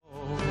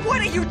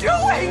you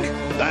doing?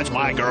 That's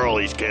my girl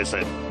he's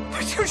kissing.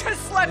 But you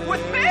just slept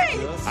with me!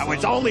 I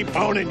was only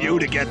phoning you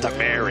to get to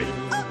Mary.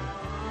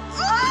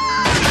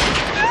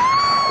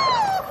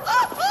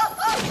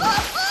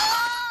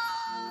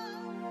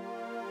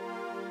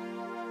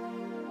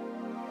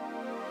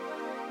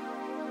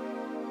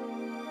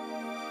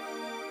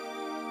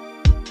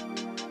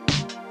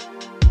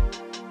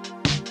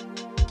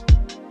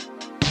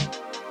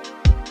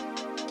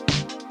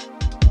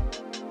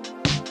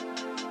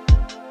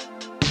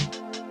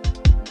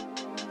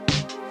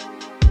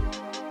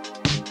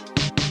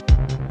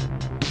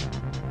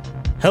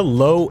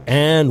 Hello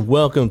and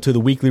welcome to the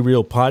Weekly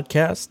Reel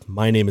Podcast.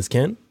 My name is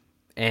Ken.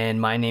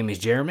 And my name is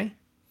Jeremy.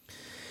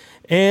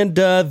 And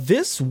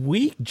this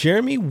week,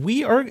 Jeremy,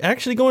 we are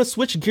actually going to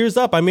switch gears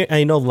up. I mean,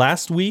 I know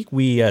last week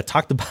we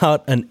talked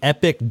about an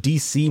epic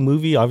DC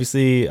movie.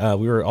 Obviously,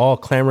 we were all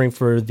clamoring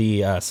for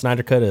the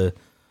Snyder Cut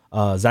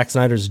of Zack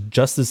Snyder's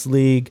Justice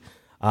League.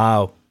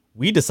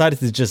 We decided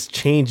to just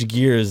change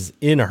gears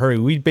in a hurry.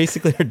 We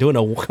basically are doing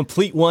a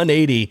complete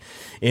 180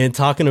 and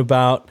talking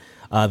about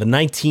the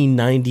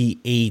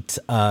 1998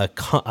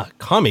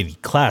 comedy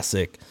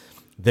classic,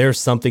 There's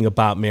Something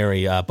About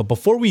Mary. But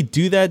before we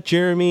do that,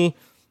 Jeremy,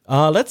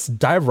 let's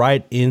dive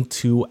right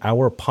into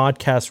our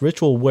podcast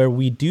ritual where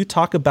we do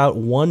talk about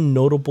one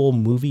notable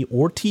movie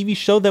or TV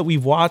show that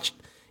we've watched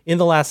in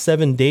the last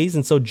 7 days.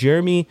 And so,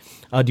 Jeremy,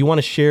 do you want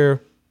to share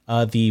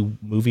the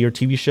movie or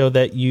TV show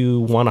that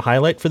you want to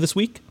highlight for this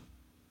week?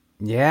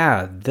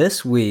 Yeah,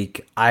 this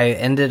week I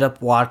ended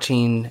up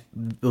watching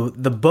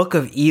the Book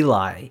of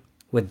Eli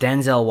with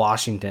Denzel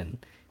Washington.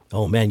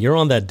 Oh man, you're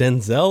on that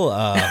Denzel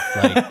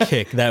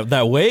kick,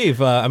 that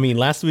wave. I mean,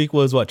 last week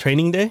was what,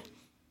 Training Day?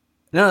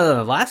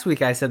 No. Last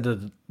week I said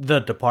the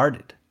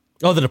Departed.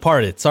 Oh, The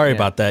Departed. Sorry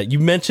about that. You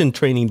mentioned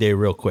Training Day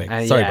real quick.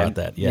 Sorry about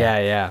that.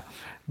 Yeah.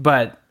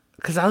 But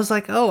because I was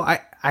like, I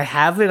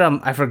have it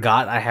on. I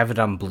forgot I have it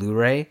on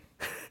Blu-ray,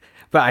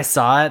 but I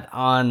saw it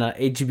on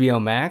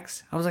HBO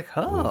Max. I was like,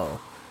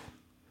 oh.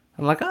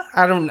 I'm like,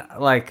 I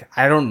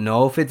don't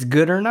know if it's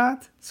good or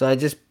not. So I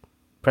just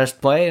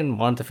pressed play and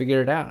wanted to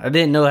figure it out. I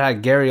didn't know it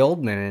had Gary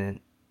Oldman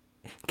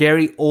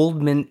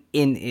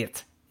in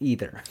it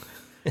either.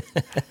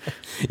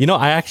 You know,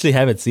 I actually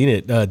haven't seen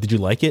it. Did you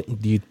like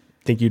it? Do you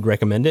think you'd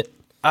recommend it?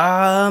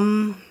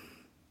 You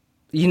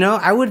know,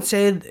 I would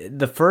say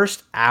the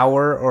first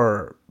hour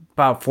or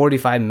about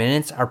 45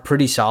 minutes are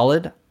pretty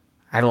solid.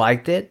 I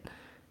liked it.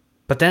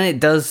 But then it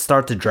does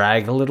start to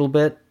drag a little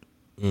bit.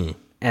 And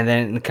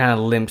then it kind of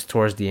limps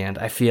towards the end.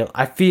 I feel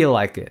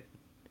like it.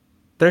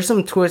 There's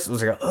some twists. I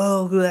was like,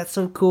 oh, that's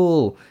so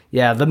cool.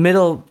 Yeah, the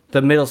middle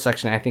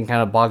section I think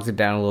kind of bogs it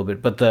down a little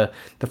bit, but the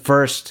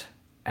first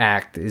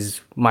act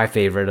is my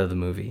favorite of the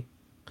movie.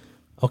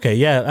 Okay,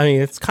 yeah. I mean,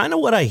 it's kind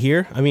of what I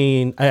hear. I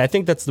mean, I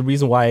think that's the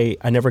reason why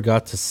I never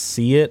got to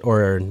see it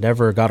or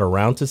never got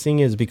around to seeing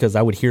it is because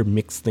I would hear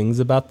mixed things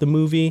about the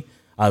movie.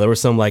 There were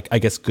some, like, I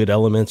guess, good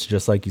elements,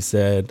 just like you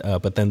said,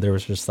 but then there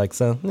was just like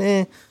some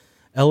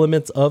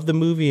elements of the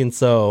movie. And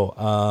so,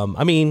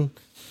 I mean,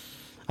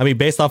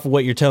 based off of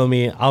what you're telling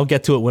me, I'll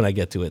get to it when I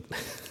get to it.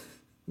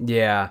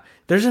 Yeah.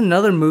 There's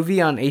another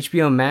movie on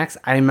HBO Max.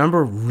 I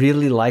remember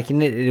really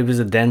liking it. It was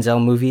a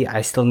Denzel movie.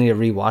 I still need to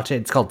rewatch it.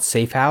 It's called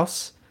Safe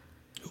House.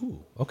 Ooh,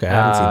 okay, I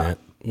haven't seen that.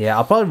 Yeah,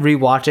 I'll probably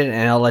rewatch it,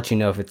 and I'll let you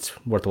know if it's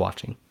worth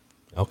watching.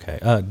 Okay.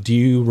 Do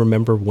you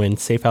remember when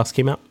Safe House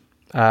came out?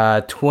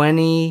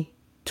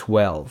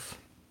 2012.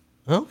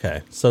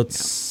 Okay. So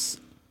it's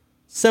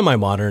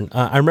semi-modern.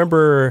 I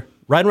remember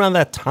right around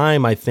that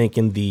time, I think,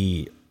 in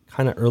the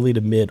kind of early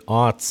to mid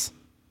aughts.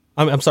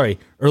 I'm sorry,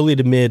 early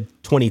to mid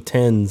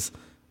 2010s.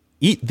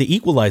 The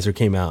Equalizer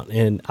came out,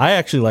 and I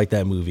actually liked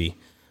that movie.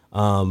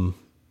 You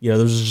know,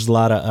 there was just a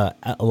lot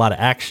of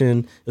action.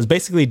 It was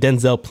basically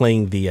Denzel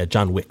playing the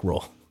John Wick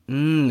role.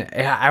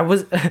 Yeah, I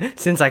was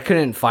since I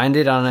couldn't find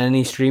it on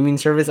any streaming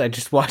service, I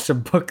just watched the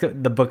Book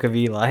of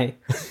Eli.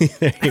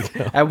 There you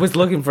go. I was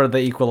looking for the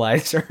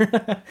Equalizer.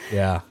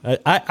 Yeah,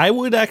 I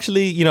would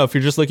actually, you know, if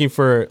you're just looking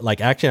for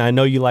like action, I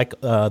know you like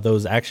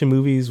those action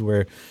movies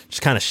where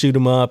just kind of shoot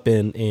them up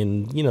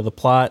and you know the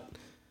plot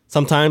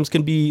sometimes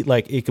can be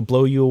like it could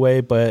blow you away,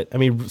 but I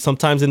mean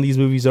sometimes in these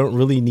movies you don't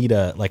really need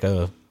a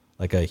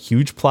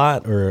huge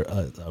plot or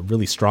a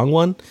really strong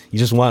one. You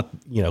just want,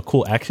 you know,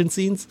 cool action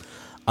scenes.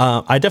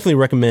 I definitely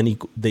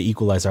recommend The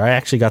Equalizer. I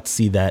actually got to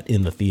see that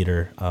in the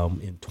theater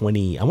in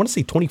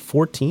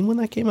 2014 when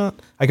that came out.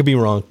 I could be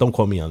wrong. Don't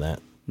quote me on that.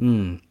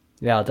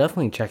 Yeah, I'll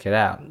definitely check it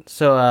out.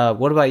 So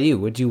what about you?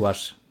 What did you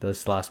watch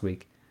this last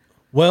week?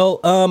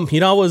 Well,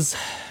 you know, I was,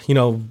 you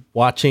know,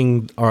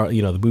 watching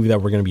the movie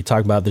that we're going to be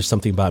talking about. There's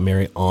Something About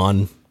Mary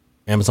on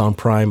Amazon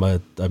Prime. I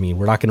mean,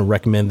 we're not going to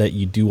recommend that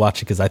you do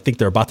watch it because I think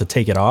they're about to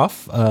take it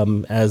off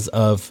as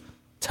of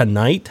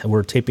tonight.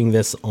 We're taping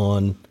this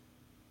on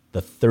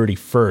the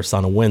 31st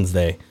on a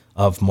Wednesday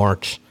of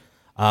March.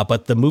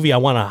 But the movie I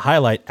want to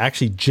highlight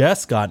actually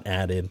just got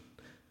added.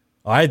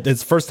 It's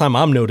the first time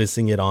I'm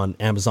noticing it on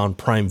Amazon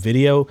Prime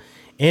Video.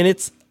 And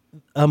it's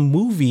a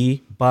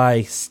movie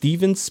by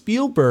Steven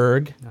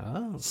Spielberg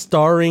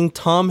starring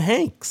Tom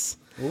Hanks.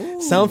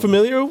 Sound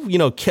familiar?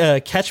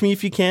 Catch Me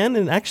If You Can.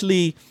 And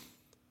actually,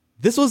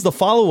 this was the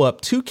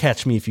follow-up to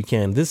Catch Me If You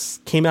Can. This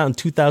came out in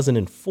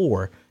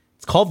 2004.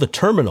 It's called The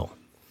Terminal.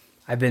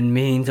 I've been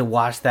meaning to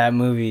watch that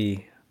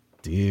movie.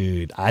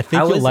 Dude, I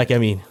think you'll like,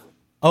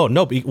 oh,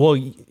 no. Well,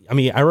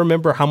 I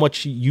remember how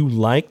much you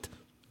liked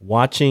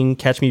watching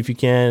Catch Me If You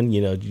Can.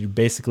 You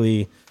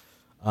basically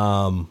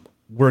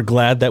we're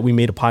glad that we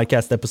made a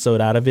podcast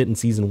episode out of it in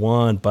season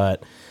 1.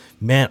 But,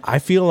 man, I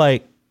feel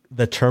like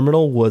The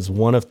Terminal was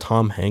one of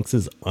Tom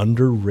Hanks's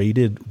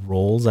underrated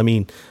roles.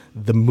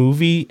 The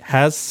movie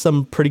has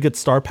some pretty good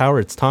star power.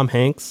 It's Tom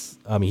Hanks.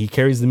 He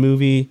carries the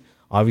movie.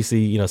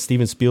 Obviously,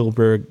 Steven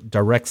Spielberg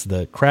directs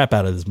the crap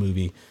out of this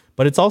movie.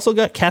 But it's also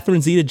got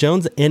Catherine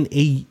Zeta-Jones and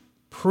a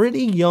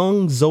pretty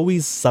young Zoe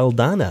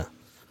Saldana.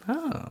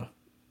 Oh,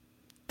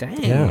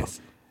 dang! Yeah.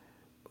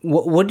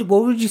 What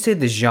would you say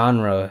the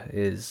genre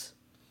is?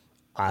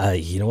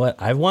 You know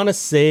what? I want to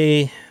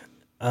say,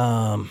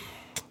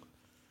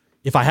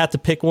 if I had to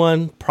pick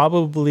one,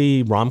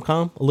 probably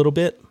rom-com a little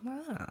bit.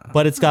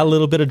 But it's got a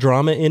little bit of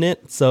drama in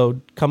it,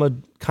 so kind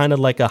of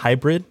like a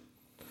hybrid.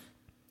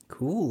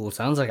 Cool.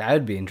 Sounds like I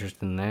would be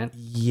interested in that.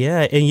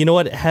 Yeah, and you know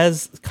what? It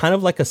has kind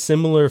of like a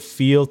similar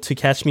feel to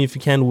Catch Me If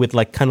You Can with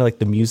like kind of like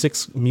the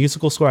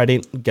musical score. I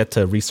didn't get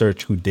to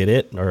research who did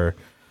it or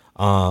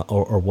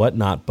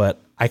whatnot, but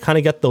I kind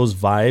of get those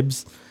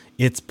vibes.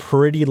 It's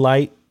pretty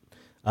light.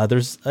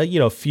 There's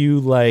a few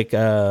like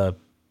like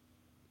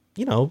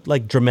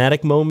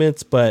dramatic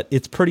moments, but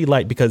it's pretty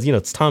light because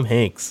it's Tom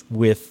Hanks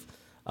with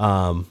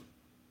really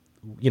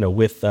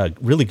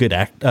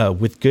good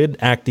with good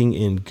acting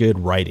and good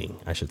writing,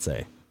 I should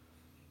say.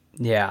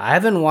 Yeah, I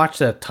haven't watched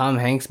a Tom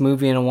Hanks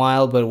movie in a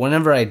while, but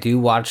whenever I do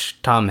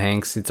watch Tom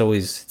Hanks, it's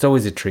always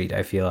a treat,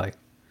 I feel like.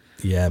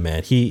 Yeah,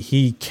 man,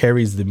 he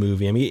carries the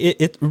movie.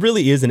 It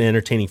really is an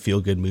entertaining,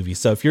 feel-good movie.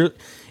 So if you're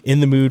in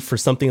the mood for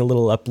something a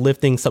little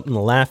uplifting, something to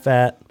laugh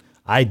at,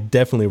 I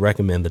definitely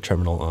recommend The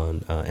Terminal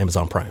on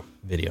Amazon Prime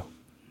Video.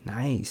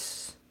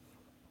 Nice.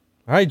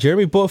 All right,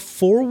 Jeremy,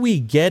 before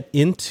we get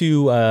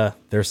into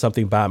There's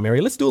Something About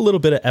Mary, let's do a little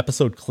bit of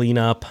episode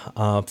cleanup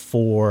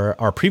for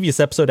our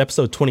previous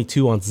episode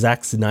 22 on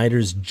Zack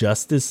Snyder's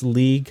Justice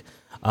League.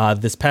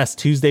 This past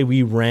Tuesday,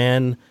 we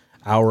ran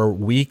our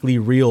weekly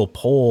reel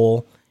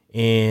poll.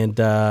 And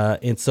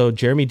so,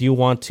 Jeremy, do you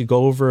want to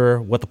go over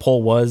what the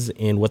poll was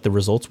and what the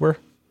results were?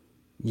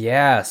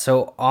 Yeah,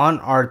 so on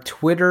our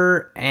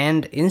Twitter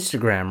and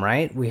Instagram,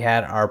 right, we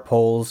had our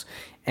polls.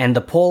 And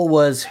the poll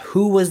was,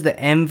 who was the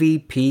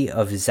MVP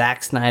of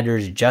Zack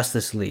Snyder's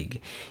Justice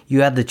League?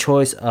 You had the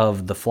choice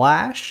of The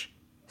Flash,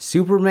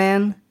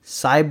 Superman,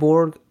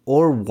 Cyborg,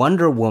 or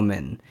Wonder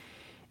Woman.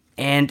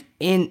 And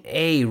in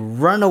a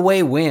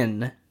runaway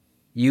win,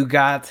 you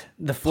got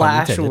The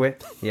Flash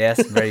with...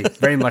 Yes, very,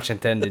 very much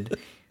intended.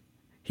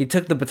 He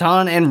took the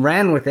baton and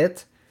ran with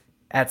it.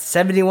 At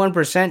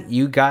 71%,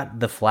 you got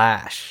The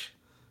Flash.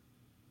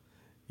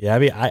 Yeah,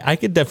 I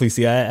could definitely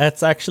see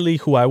that's actually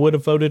who I would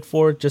have voted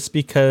for, just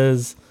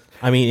because,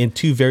 in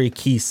two very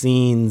key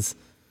scenes,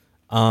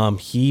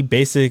 he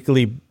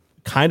basically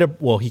kind of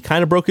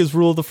broke his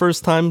rule the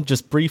first time,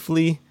 just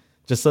briefly,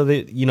 just so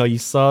that, you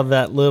saw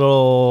that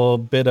little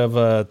bit of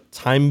a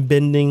time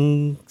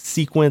bending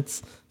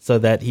sequence so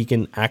that he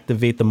can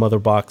activate the mother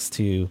box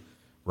to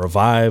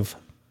revive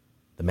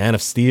the Man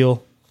of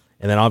Steel.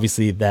 And then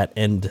obviously that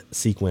end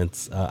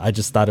sequence, I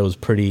just thought it was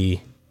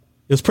pretty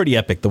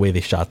epic the way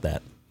they shot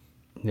that.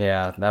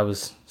 Yeah, that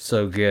was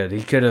so good.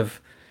 He could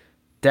have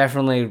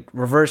definitely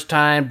reversed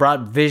time,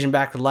 brought Vision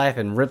back to life,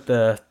 and ripped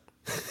the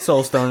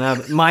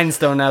Mind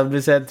Stone out of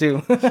his head too.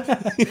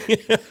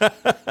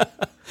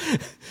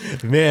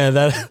 Man,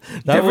 that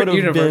would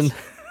have been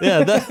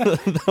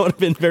that would have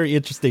been very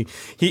interesting.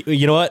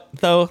 You know what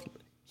though?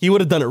 He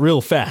would have done it real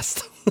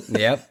fast.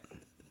 Yep.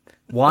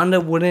 Wanda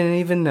wouldn't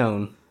even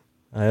known.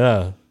 I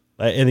know.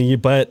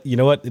 But you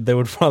know what? There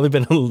would probably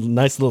been a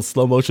nice little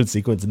slow motion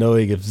sequence,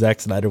 knowing if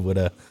Zack Snyder would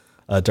have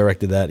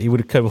directed that. He would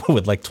have come up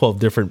with like 12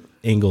 different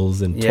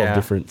angles and 12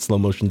 different slow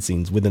motion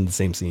scenes within the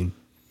same scene.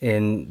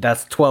 And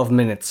that's 12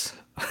 minutes.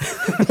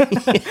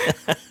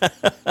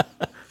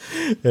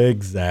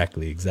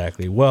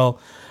 Exactly. Well,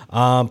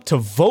 to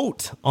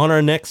vote on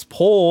our next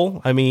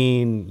poll,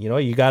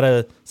 you got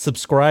to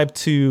subscribe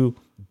to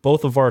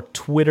both of our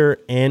Twitter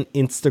and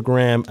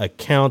Instagram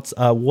accounts.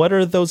 What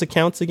are those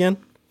accounts again?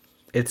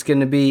 It's going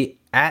to be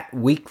at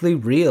Weekly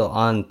Reel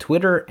on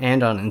Twitter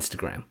and on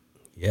Instagram.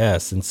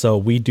 Yes, and so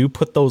we do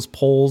put those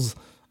polls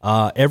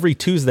every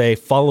Tuesday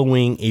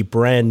following a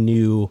brand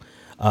new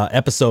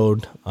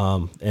episode,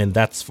 and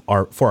that's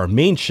for our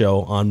main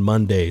show on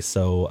Monday.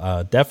 So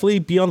definitely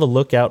be on the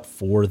lookout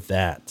for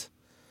that.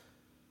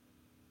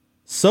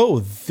 So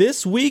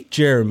this week,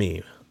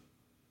 Jeremy,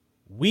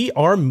 we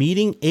are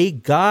meeting a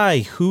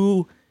guy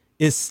who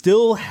is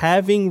still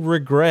having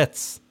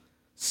regrets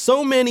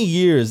so many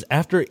years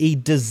after a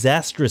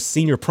disastrous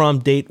senior prom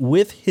date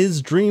with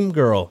his dream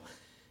girl,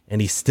 and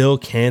he still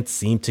can't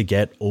seem to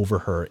get over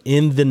her.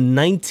 In the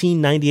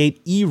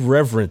 1998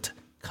 irreverent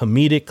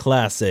comedic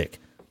classic,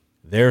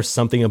 There's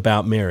Something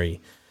About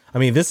Mary. I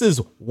mean, this is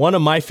one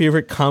of my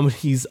favorite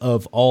comedies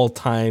of all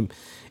time.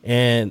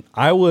 And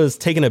I was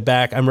taken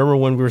aback. I remember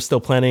when we were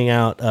still planning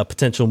out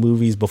potential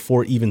movies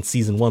before even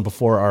season 1,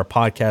 before our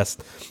podcast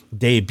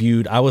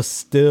debuted.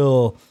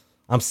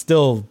 I'm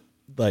still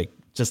like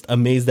just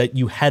amazed that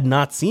you had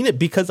not seen it,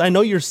 because I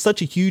know you're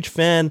such a huge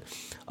fan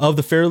of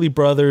the Farrelly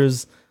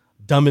Brothers,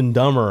 Dumb and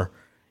Dumber.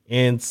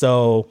 And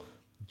so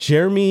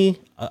Jeremy,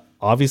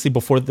 obviously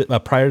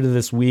prior to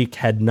this week,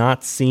 had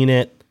not seen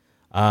it.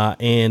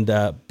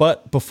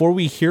 But before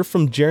we hear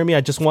from Jeremy,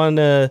 I just wanted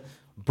to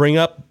bring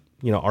up,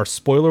 our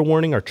spoiler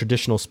warning, our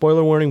traditional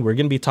spoiler warning. We're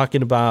going to be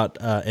talking about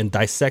and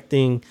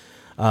dissecting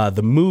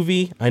the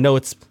movie. I know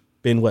it's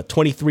been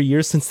 23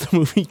 years since the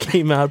movie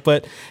came out,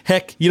 but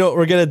heck,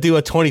 we're going to do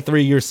a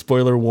 23-year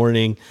spoiler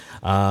warning,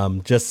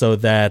 just so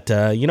that,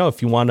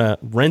 if you want to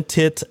rent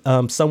it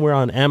somewhere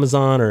on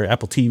Amazon or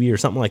Apple TV or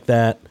something like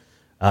that,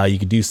 you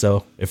could do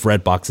so. If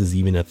Redbox is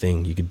even a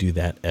thing, you could do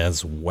that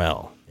as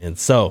well. And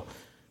so,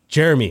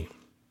 Jeremy,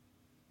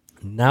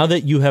 now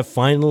that you have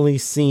finally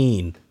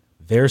seen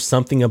There's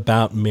Something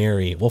About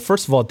Mary, well,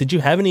 first of all, did you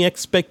have any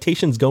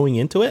expectations going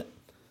into it?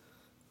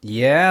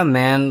 Yeah,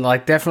 man.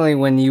 Like, definitely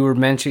when you were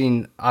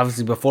mentioning,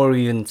 obviously before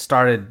we even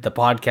started the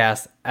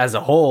podcast as a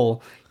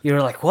whole, you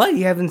were like, what?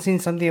 You haven't seen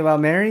Something About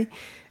Mary?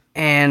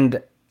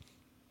 And,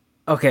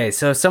 okay,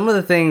 so some of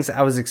the things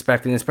I was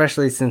expecting,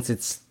 especially since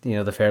it's, the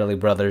Farrelly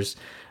Brothers,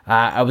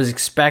 I was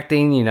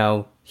expecting,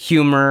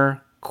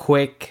 humor,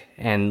 quick,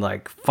 and,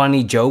 like,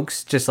 funny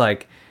jokes, just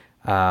like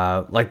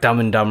Dumb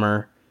and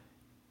Dumber.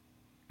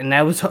 And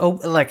I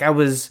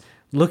was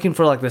looking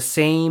for, like, the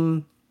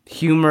same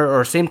humor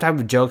or same type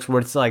of jokes where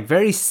it's like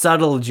very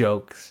subtle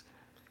jokes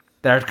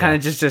that are kind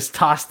of just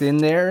tossed in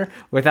there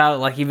without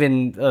like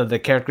even the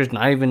characters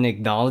not even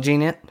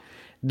acknowledging it.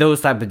 Those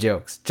type of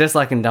jokes, just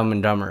like in Dumb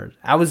and Dumber.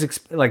 I was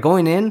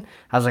going in,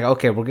 I was like,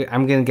 okay,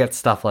 I'm gonna get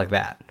stuff like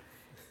that,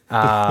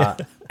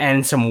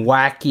 and some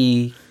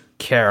wacky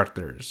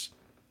characters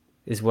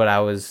is what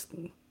I was.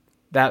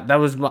 That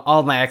was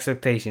all my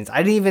expectations.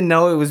 I didn't even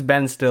know it was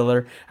Ben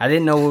Stiller. I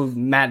didn't know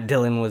Matt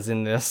Dillon was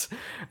in this.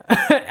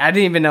 I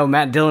didn't even know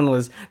Matt Dillon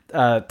was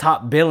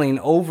top billing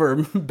over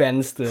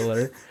Ben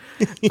Stiller.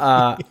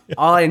 All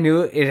I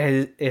knew,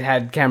 it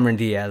had Cameron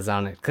Diaz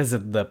on it because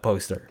of the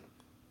poster.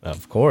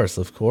 Of course.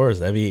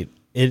 I mean,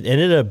 it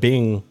ended up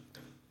being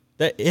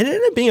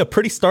a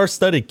pretty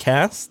star-studded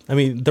cast. I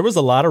mean, there was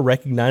a lot of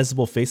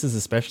recognizable faces,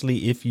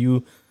 especially if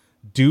you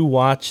do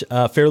watch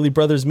Farrelly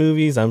Brothers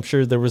movies. I'm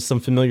sure there was some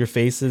familiar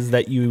faces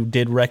that you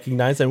did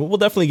recognize, and we'll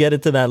definitely get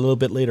into that a little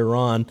bit later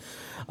on.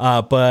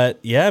 But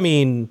yeah, I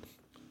mean,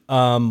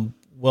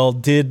 well,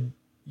 did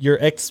your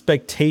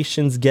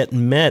expectations get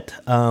met,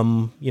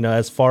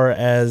 as far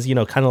as,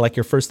 kind of like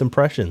your first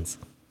impressions?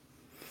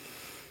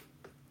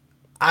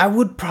 I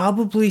would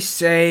probably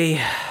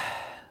say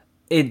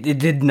it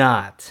did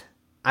not.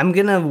 I'm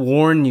going to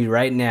warn you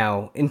right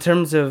now, in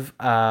terms of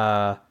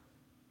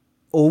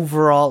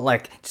overall,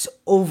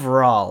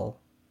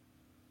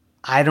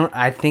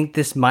 I think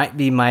this might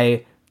be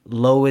my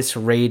lowest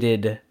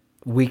rated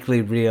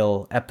weekly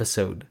reel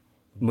episode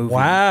movie.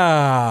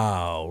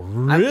 Wow,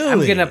 really?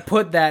 I'm gonna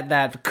put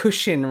that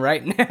cushion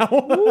right now.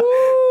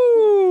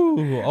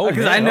 Ooh, oh,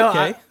 because man,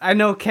 okay. I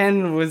know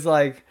Ken was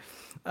like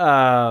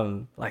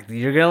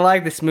you're gonna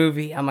like this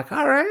movie. I'm like,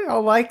 all right,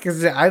 I'll like,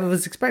 because I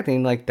was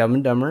expecting like Dumb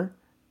and Dumber,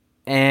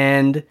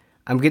 and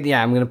I'm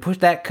gonna push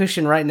that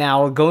cushion right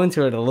now. I'll go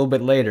into it a little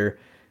bit later,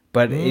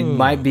 but it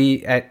might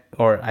be I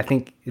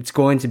think it's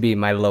going to be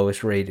my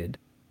lowest rated.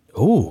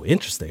 Oh,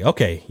 interesting.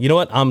 Okay, you know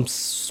what? I'm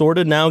sort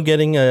of now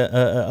getting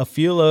a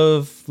feel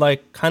of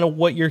like kind of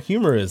what your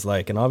humor is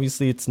like, and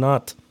obviously it's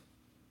not.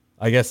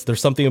 I guess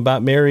There's Something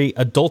About Mary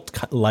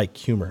adult like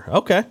humor.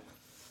 Okay,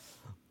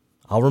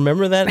 I'll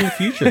remember that in the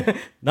future.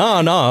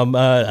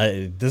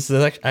 This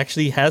is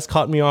actually has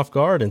caught me off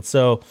guard, and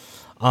so,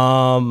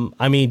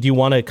 I mean, do you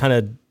want to kind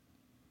of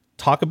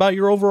talk about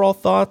your overall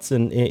thoughts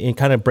and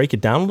kind of break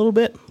it down a little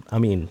bit? I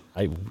mean,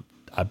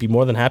 I'd be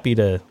more than happy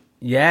to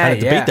kind of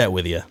debate that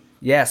with you.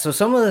 Yeah, so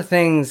some of the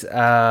things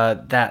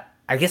that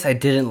I guess I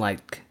didn't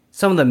like,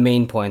 some of the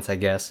main points, I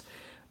guess,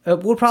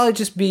 would probably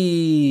just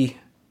be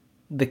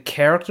the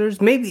characters.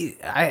 Maybe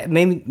I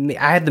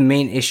had the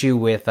main issue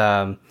with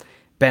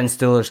Ben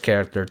Stiller's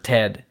character,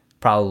 Ted,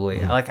 probably.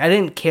 Mm-hmm. Like, I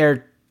didn't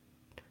care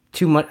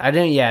too much. I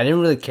didn't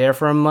really care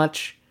for him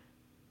much.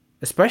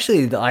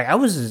 Especially, like, I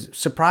was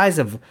surprised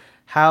of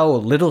how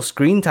little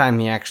screen time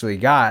he actually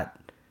got.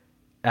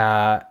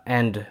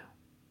 And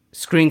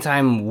screen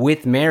time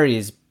with Mary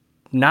is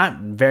not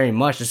very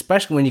much,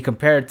 especially when you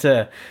compare it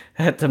to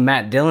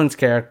Matt Dillon's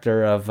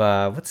character of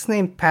what's his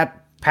name,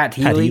 Pat Healy. Pat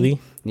Healy.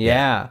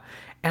 Yeah.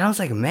 And I was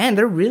like, man,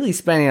 they're really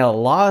spending a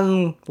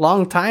long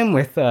time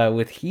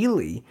with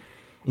Healy.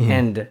 Mm-hmm.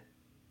 And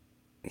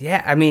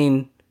yeah, I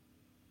mean,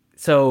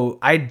 so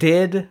I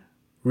do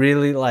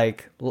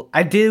like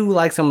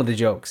some of the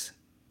jokes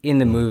in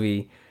the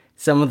movie,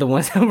 some of the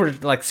ones that were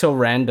like so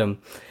random,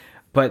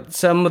 but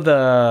some of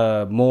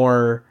the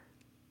more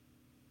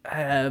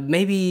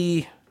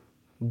maybe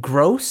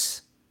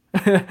gross,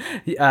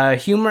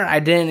 Humor I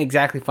didn't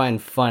exactly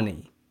find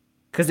funny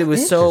because it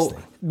was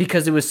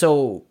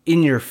so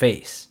in your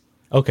face.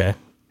 Okay.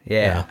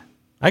 Yeah.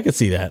 I could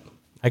see that.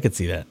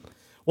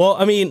 Well,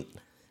 I mean,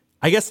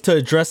 I guess to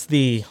address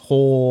the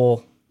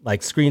whole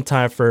like screen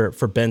time for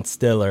Ben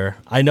Stiller,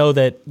 I know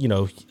that,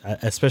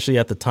 especially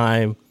at the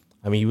time,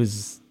 I mean, he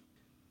was,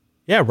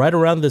 right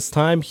around this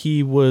time,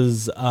 he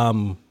was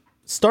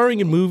starring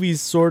in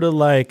movies sort of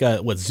like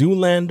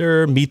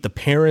Zoolander, Meet the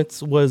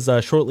Parents was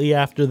shortly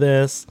after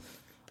this.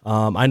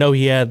 I know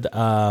he had, Meet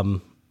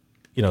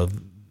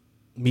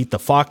the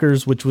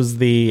Fockers, which was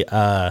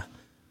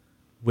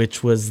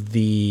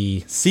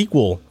the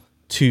sequel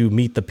to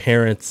Meet the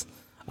Parents.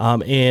 I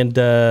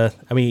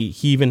mean,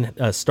 he even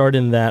starred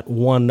in that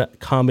one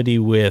comedy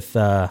with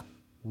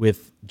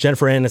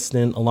Jennifer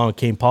Aniston along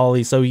Kane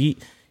Pauley. So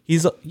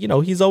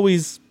he's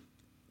always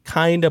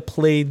kind of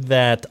played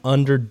that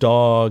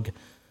underdog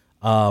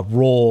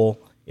role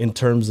in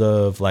terms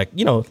of like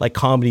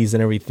comedies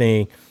and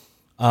everything.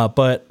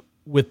 But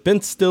with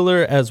Ben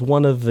Stiller as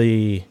one of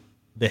the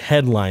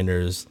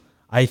headliners,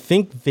 I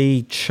think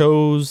they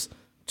chose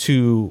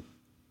to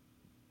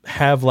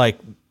have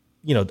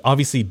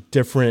obviously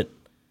different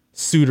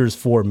suitors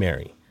for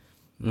Mary.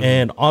 Mm-hmm.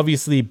 And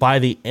obviously by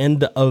the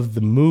end of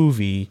the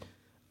movie,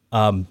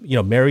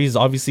 Mary's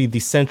obviously the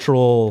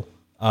central,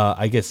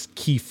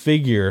 key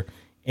figure.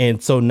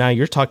 And so now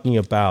you're talking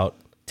about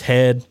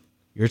Ted,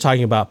 you're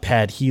talking about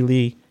Pat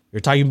Healy, you're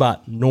talking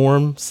about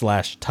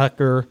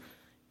Norm/Tucker,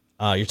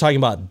 you're talking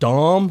about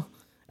Dom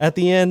at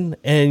the end,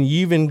 and you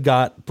even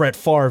got Brett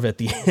Favre at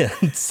the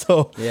end.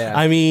 So, yeah.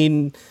 I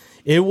mean,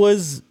 it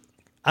was,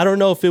 I don't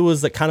know if it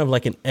was kind of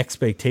like an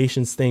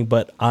expectations thing,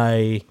 but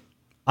I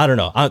don't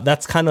know.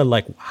 That's kind of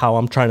like how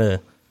I'm trying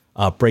to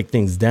break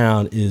things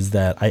down, is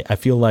that I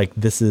feel like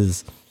this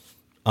is,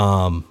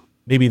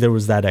 maybe there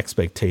was that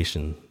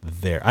expectation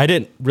there. I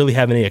didn't really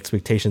have any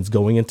expectations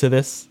going into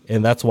this,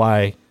 and that's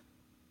why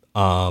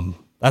I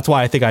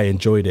think I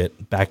enjoyed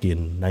it back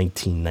in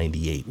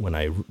 1998 when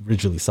I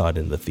originally saw it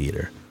in the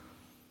theater.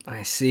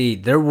 I see.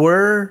 There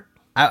were,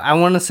 I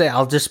want to say,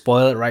 I'll just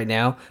spoil it right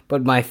now,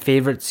 but my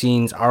favorite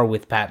scenes are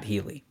with Pat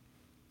Healy.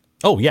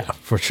 Oh, yeah,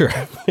 for sure.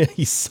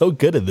 He's so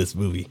good in this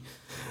movie.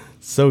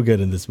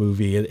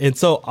 And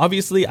so,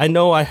 obviously, I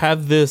know I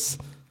have this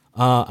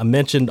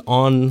mentioned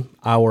on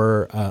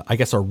our,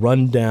 our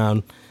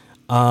rundown.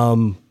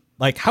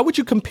 Like, how would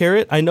you compare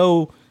it? I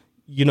know,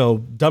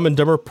 Dumb and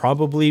Dumber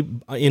probably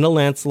in a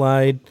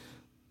landslide.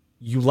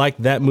 You like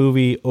that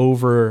movie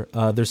over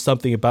There's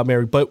Something About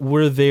Mary, but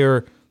were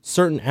there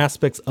certain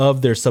aspects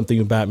of There's Something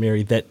About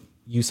Mary that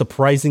you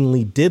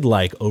surprisingly did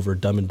like over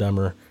Dumb and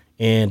Dumber?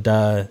 And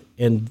I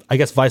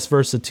guess vice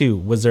versa too.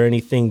 Was there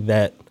anything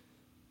that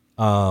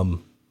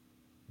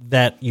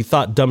that you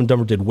thought Dumb and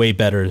Dumber did way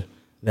better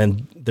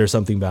than There's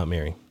Something About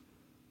Mary?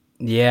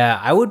 Yeah,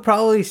 I would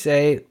probably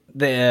say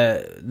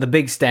the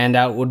big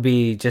standout would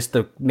be just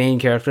the main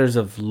characters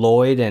of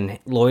Lloyd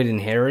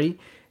and Harry.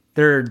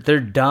 They're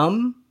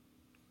dumb,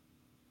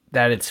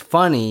 that it's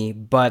funny,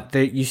 but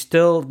they're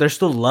still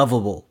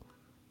lovable.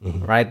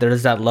 Mm-hmm. Right?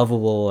 There's that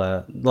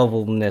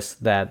lovableness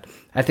that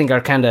I think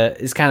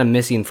is kind of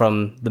missing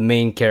from the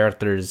main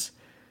characters.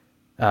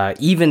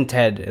 Even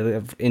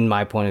Ted, in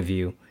my point of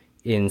view,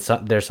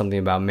 There's Something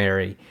About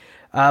Mary.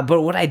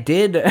 But what I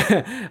did,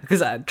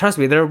 because trust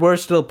me, there were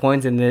still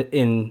points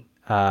in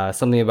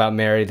Something About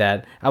Mary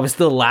that I was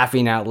still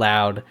laughing out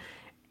loud,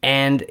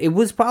 and it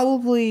was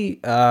probably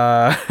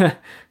I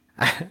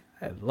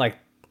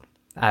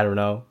don't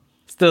know,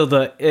 still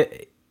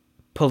the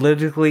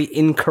politically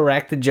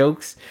incorrect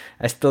jokes.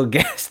 I still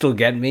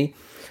get me,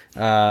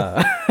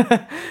 but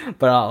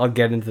I'll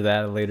get into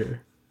that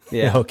later.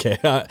 Yeah. Okay.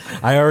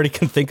 I already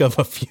can think of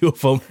a few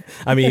of them.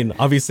 I mean,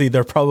 obviously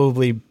they're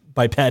probably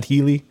by Pat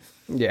Healy.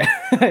 Yeah.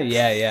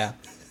 yeah.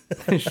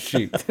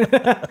 Shoot.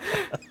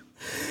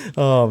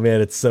 Oh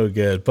man, it's so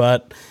good.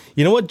 But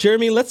you know what,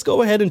 Jeremy, let's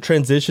go ahead and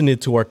transition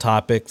into our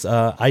topics.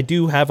 I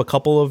do have a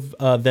couple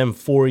of them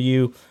for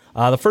you.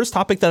 The first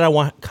topic that I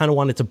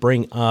wanted to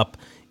bring up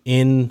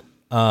in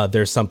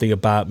There's Something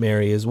About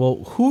Mary is,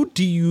 well, who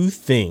do you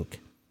think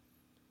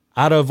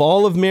out of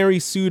all of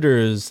Mary's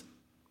suitors,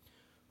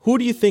 who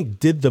do you think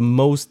did the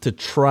most to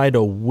try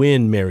to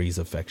win Mary's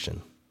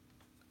affection?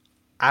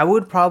 I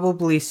would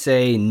probably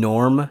say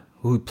Norm,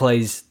 who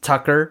plays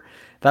Tucker.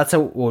 That's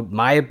what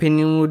my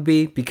opinion would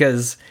be,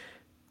 because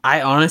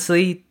I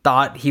honestly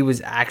thought he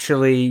was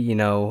actually,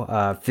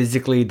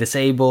 physically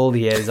disabled.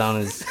 He is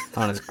on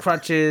his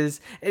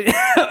crutches.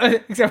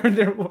 Except for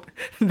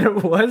there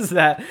was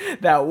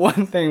that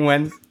one thing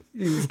when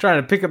he was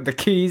trying to pick up the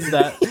keys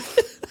that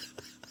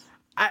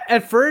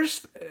at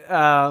first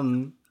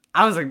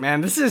I was like,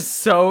 man, this is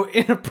so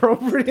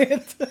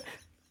inappropriate.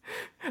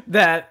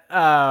 That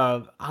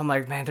I'm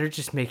like, man, they're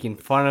just making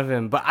fun of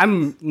him. But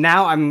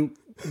I'm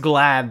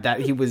glad that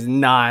he was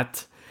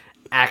not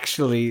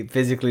actually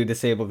physically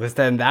disabled, because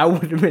then that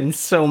would have been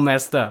so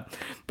messed up.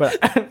 But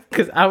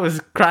because I was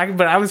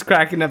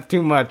cracking up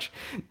too much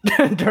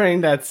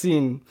during that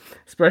scene,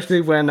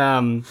 especially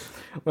when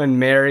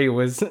Mary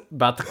was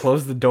about to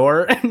close the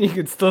door and you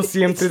could still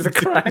see him through the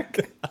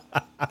crack.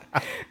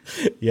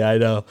 Yeah, I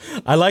know.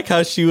 I like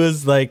how she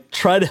was like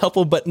trying to help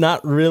him, but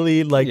not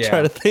really like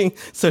trying to think.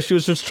 So she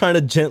was just trying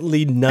to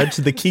gently nudge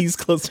the keys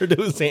closer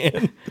to his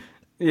hand.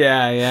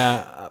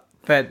 Yeah.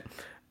 But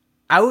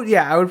I would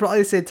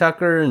probably say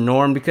Tucker and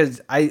Norm,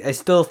 because I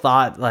still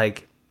thought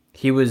like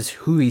he was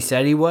who he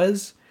said he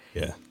was.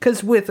 Yeah.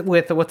 Because with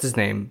what's his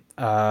name,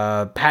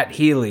 Pat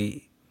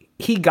Healy,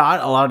 he got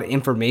a lot of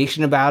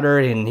information about her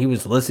and he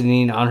was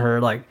listening on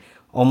her like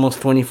almost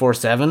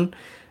 24/7.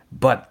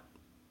 But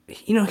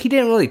he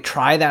didn't really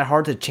try that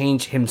hard to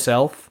change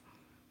himself.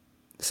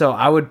 So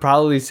I would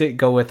probably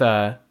go with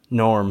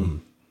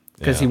Norm,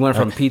 because he went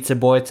from pizza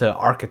boy to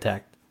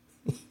architect.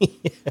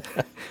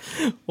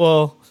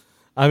 Well,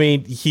 I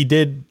mean, he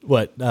did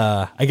what?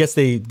 I guess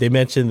they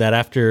mentioned that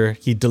after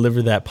he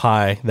delivered that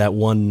pie that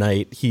one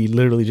night, he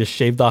literally just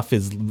shaved off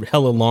his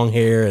hella long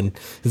hair and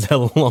his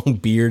hella long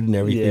beard and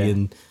everything,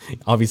 and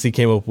obviously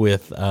came up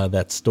with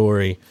that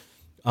story.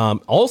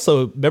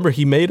 Also, remember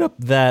he made up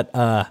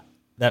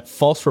that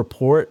false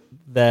report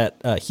that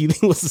Healy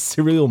was a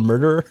serial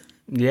murderer.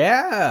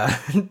 Yeah,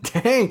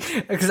 dang.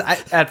 Because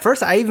at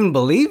first I even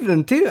believed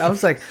him too. I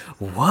was like,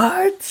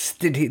 "What?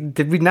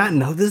 Did we not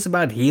know this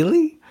about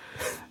Healy?"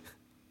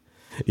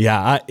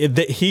 Yeah,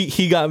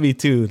 he got me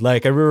too.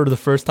 Like I remember the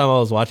first time I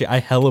was watching, I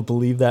hella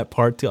believed that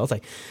part too. I was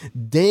like,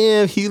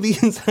 "Damn, Healy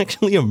is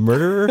actually a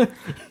murderer."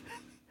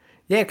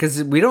 Yeah,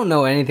 because we don't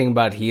know anything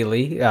about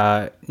Healy,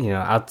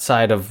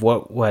 outside of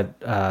what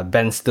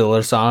Ben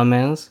Stiller saw him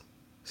as.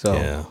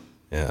 So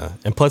yeah,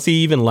 and plus he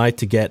even lied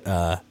to get.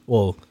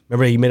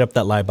 Remember he made up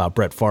that lie about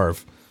Brett Favre,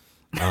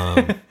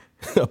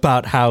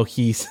 about how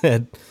he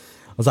said,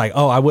 "I was like,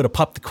 oh, I would have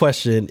popped the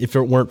question if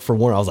it weren't for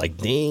Warren." I was like,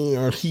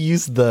 dang, he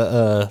used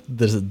the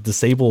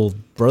disabled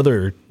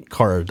brother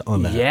card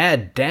on that. Yeah,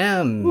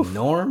 damn, Oof.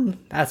 Norm,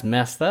 that's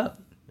messed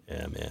up.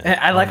 Yeah, man.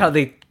 I like how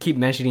they keep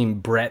mentioning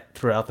Brett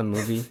throughout the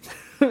movie,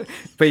 but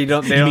they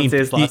don't say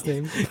his last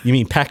name. You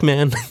mean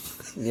Pac-Man?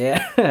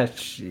 Yeah,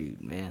 shoot,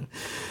 man.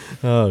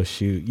 Oh,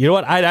 shoot. You know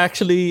what? I'd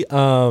actually,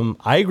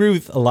 I agree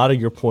with a lot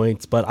of your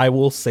points, but I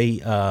will say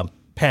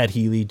Pat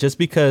Healy, just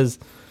because,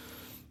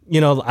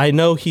 I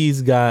know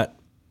he's got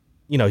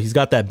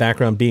that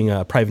background being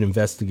a private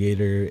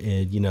investigator,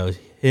 and,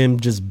 him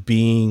just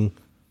being,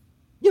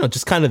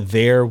 just kind of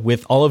there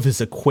with all of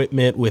his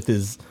equipment, with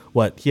his,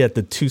 he had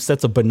the 2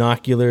 sets of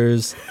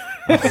binoculars.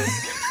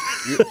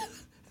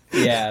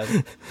 Yeah.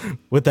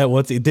 With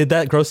that did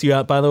that gross you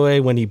out, by the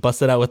way, when he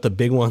busted out with the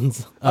big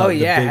ones? Hell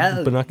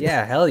yeah.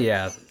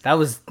 That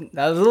was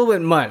a little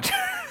bit much.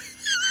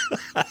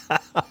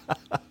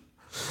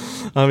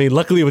 I mean,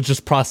 luckily it was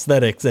just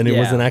prosthetics and it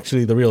wasn't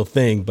actually the real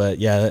thing. But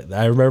yeah,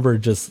 I remember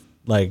just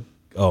like,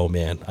 oh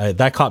man,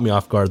 that caught me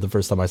off guard the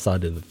first time I saw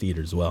it in the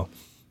theater as well.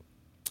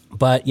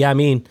 But yeah, I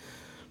mean,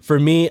 for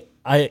me,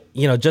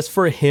 just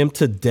for him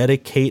to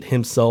dedicate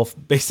himself,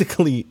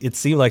 basically, it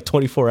seemed like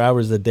 24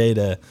 hours a day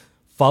to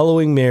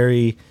following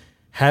Mary,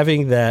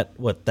 having that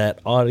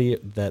audio,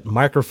 that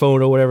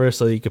microphone or whatever,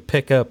 so you could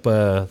pick up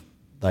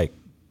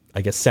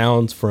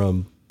sounds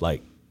from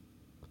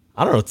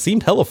I don't know, it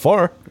seemed hella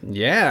far.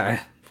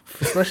 Yeah,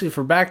 especially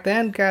for back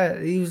then,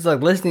 he was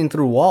like listening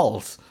through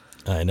walls.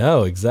 I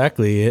know,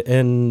 exactly.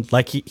 And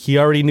like he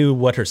already knew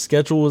what her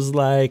schedule was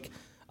like.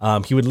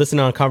 He would listen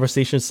on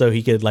conversations so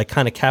he could like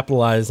kind of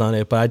capitalize on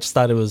it. But I just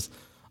thought it was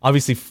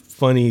obviously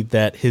funny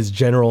that his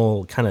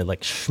general kind of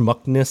like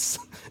schmuckness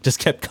just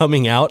kept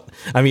coming out.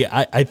 I mean,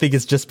 I think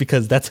it's just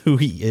because that's who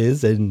he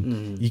is,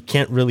 and you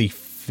can't really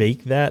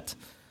fake that.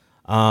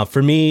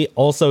 For me,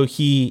 also,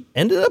 he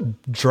ended up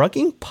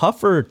drugging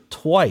Puffer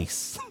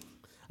twice.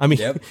 I mean,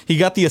 he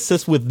got the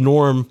assist with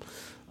Norm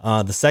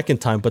the second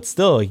time, but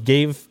still, he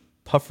gave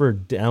Puffer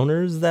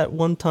downers that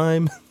one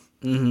time,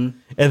 and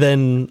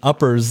then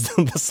uppers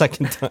the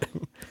second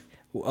time.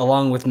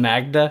 Along with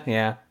Magda,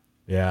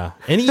 yeah.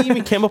 And he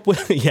even came up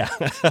with,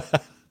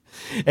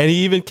 and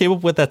he even came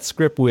up with that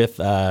script with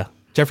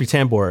Jeffrey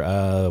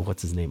Tambor,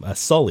 what's his name?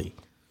 Sully.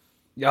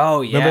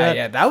 Oh,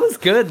 yeah. That was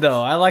good,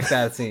 though. I like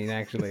that scene,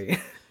 actually.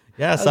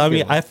 Yeah, so I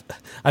mean, I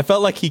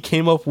felt like he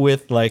came up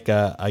with like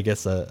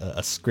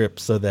a script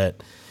so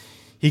that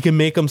he can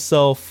make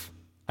himself,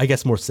 I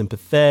guess, more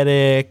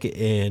sympathetic,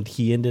 and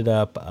he ended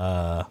up,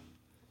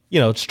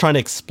 just trying to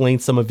explain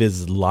some of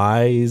his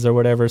lies or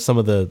whatever, some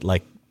of the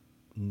like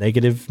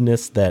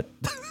negativeness that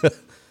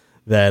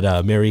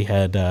that Mary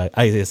had,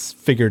 I guess,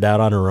 figured out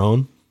on her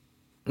own.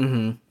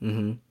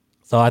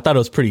 So I thought it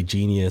was pretty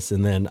genius.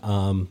 And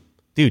then,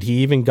 dude, he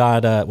even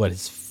got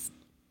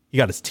he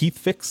got his teeth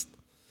fixed,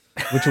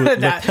 which was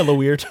looked hella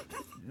weird.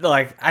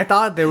 Like, I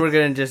thought they were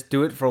gonna just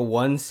do it for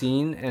one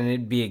scene and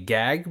it'd be a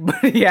gag, but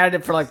he had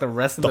it for like the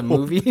rest of the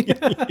movie.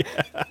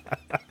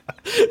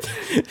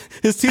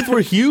 His teeth were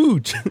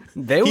huge.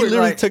 They were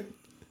literally like,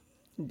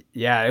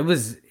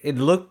 it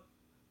looked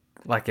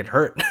like it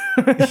hurt.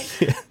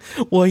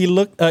 Well,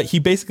 he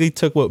basically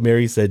took what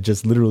Mary said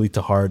just literally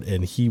to heart,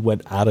 and he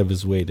went out of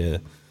his way to,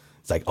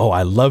 it's like, oh,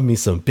 I love me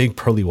some big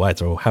pearly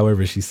whites, or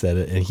however she said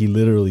it. And he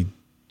literally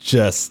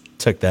just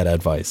took that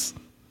advice.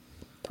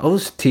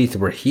 Those teeth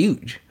were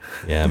huge.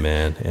 Yeah,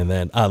 man. And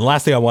then the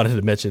last thing I wanted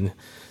to mention,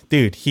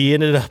 dude, he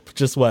ended up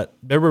just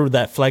remember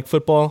that flag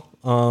football?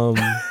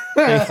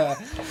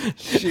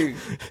 Shoot.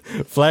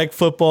 Flag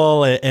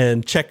football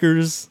and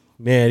checkers.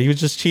 Man, he was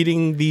just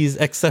cheating these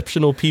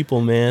exceptional people,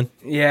 man.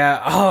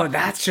 Yeah. Oh,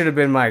 that should have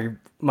been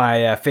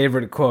my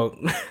favorite quote.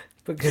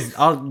 Because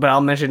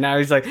I'll mention now.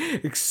 He's like,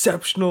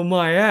 exceptional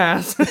my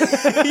ass.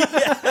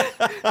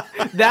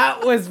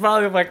 That was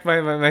probably like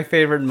my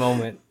favorite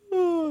moment.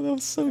 Oh, that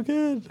was so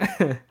good.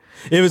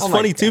 It was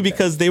funny too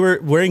because they were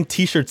wearing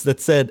T-shirts that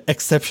said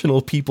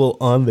 "exceptional people"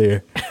 on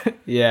there.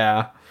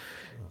 Yeah.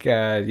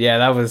 God. Yeah,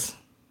 that was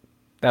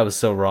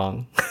so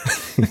wrong.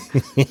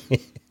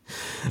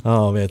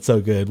 Oh man,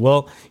 so good.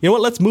 Well, you know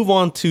what? Let's move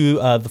on to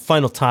the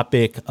final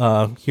topic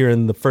here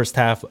in the first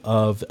half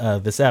of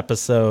this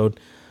episode.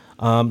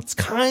 It's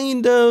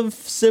kind of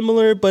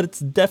similar, but it's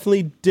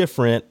definitely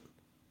different.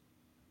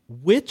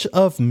 Which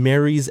of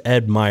Mary's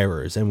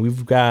admirers, and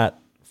we've got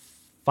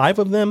 5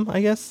 of them,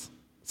 I guess,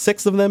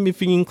 6 of them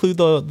if you include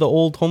the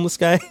old homeless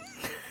guy.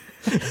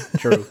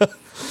 True.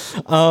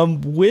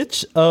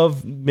 Which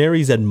of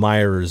Mary's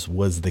admirers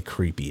was the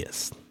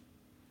creepiest?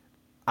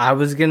 I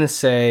was gonna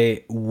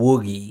say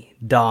Woogie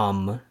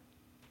Dom,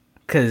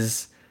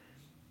 because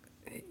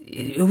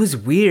it was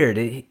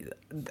weird.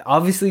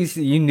 Obviously,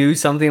 you knew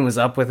something was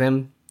up with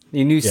him.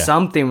 You knew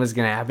something was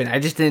gonna happen. I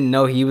just didn't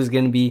know he was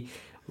gonna be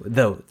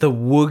the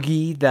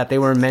Woogie that they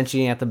were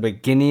mentioning at the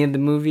beginning of the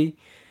movie.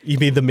 You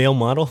mean the male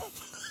model?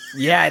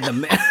 Yeah,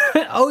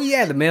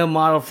 the male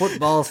model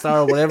football star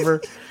or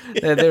whatever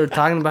that they were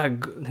talking about,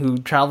 who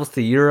travels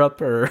to Europe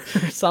or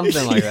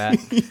something like that.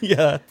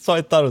 Yeah, so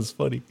I thought it was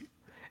funny.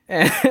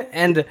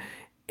 And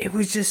it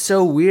was just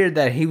so weird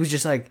that he was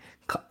just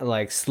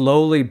like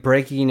slowly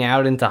breaking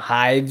out into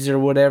hives or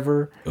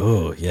whatever.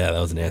 Oh yeah, that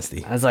was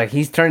nasty. I was like,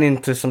 he's turning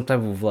into some type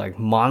of like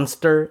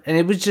monster, and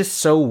it was just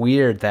so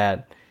weird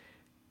that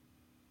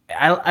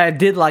I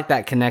did like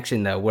that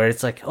connection though, where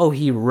it's like, oh,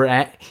 he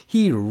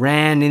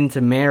ran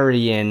into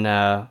Mary in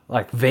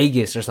like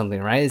Vegas or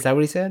something, right? Is that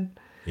what he said?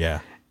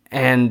 Yeah.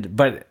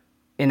 But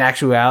in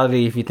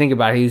actuality, if you think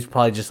about it, he was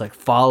probably just like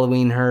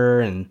following her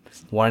and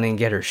wanting to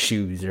get her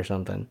shoes or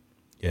something.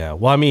 Yeah.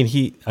 Well, I mean,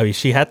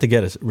 she had to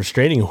get a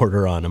restraining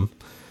order on him.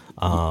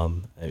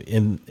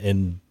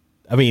 And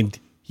I mean,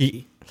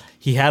 he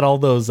had all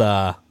those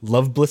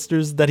love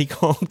blisters that he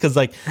called, because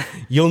like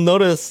you'll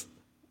notice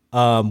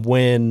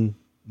when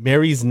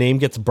Mary's name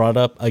gets brought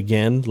up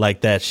again,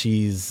 like that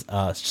she's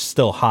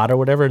still hot or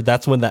whatever,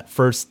 that's when that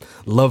first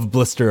love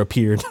blister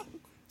appeared.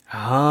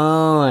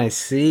 Oh, I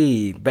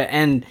see.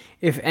 And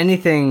if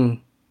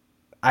anything,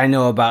 I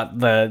know about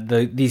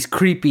these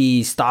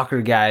creepy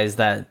stalker guys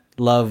that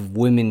love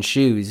women's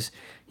shoes.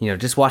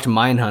 Just watch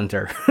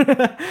Mindhunter.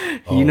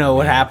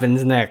 What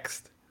happens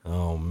next.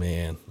 Oh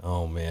man.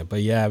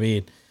 But yeah, I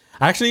mean,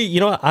 actually,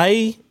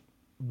 I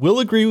will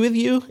agree with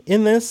you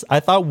in this. I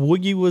thought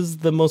Woogie was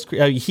the most.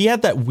 He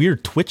had that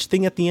weird twitch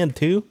thing at the end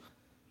too.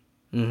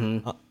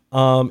 Mm-hmm.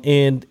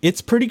 And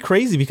it's pretty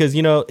crazy because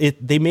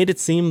they made it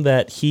seem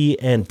that he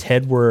and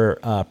Ted were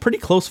pretty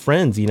close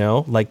friends.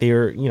 Like they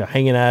were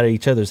hanging out at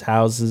each other's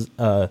houses.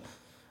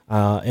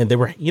 And they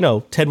were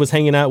Ted was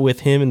hanging out with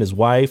him and his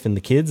wife and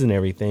the kids and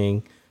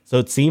everything. So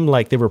it seemed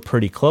like they were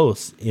pretty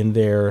close in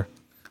their,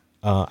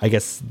 I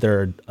guess,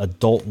 their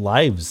adult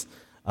lives.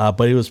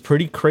 But it was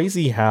pretty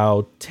crazy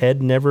how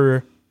Ted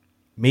never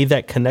made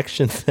that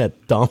connection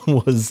that Dom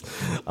was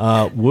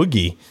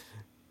Woogie.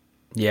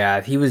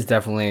 Yeah, he was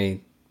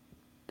definitely...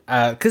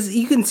 Because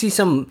you can see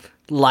some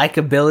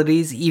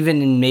likabilities,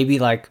 even in maybe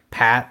like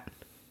Pat.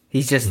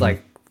 He's just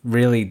like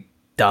really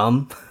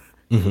dumb,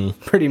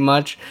 pretty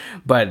much.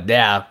 But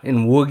yeah,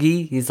 in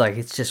Woogie, he's like,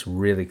 it's just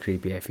really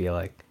creepy, I feel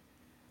like.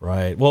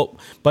 Right. Well,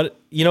 but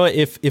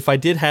if I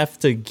did have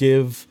to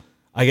give,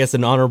 I guess,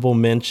 an honorable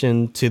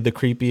mention to the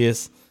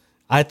creepiest,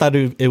 I thought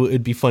it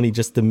would be funny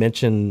just to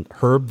mention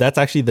Herb. That's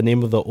actually the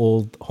name of the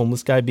old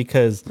homeless guy,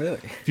 because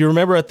if you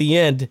remember at the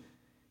end,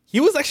 he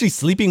was actually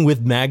sleeping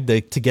with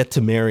Magda to get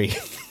to Mary.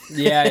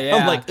 Yeah.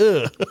 I'm like,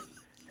 ugh.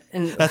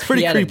 And that's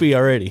pretty creepy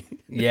already.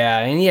 Yeah,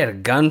 and he had a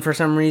gun for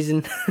some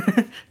reason.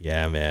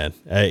 Yeah, man.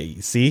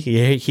 See,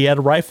 he had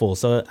a rifle,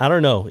 so I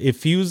don't know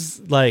if he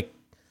was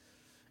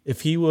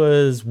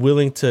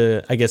willing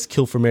to, I guess,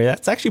 kill for Mary.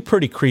 That's actually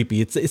pretty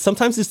creepy.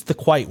 Sometimes it's the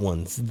quiet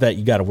ones that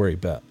you got to worry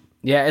about.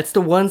 Yeah, it's the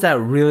ones that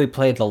really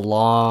play the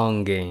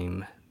long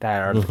game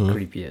that are the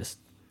creepiest.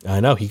 I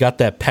know. He got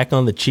that peck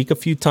on the cheek a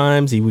few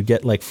times. He would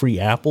get like free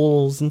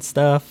apples and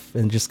stuff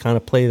and just kind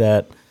of play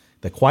the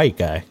quiet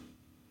guy.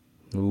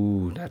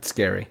 Ooh, that's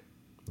scary.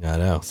 I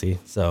know. See,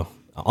 so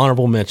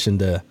honorable mention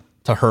to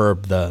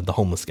Herb, the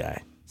homeless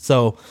guy.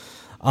 So,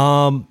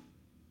 I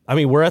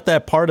mean, we're at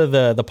that part of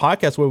the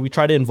podcast where we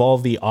try to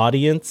involve the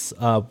audience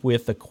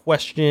with a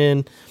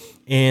question.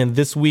 And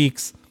this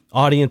week's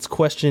audience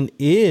question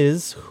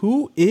is,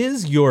 who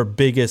is your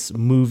biggest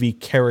movie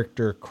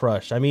character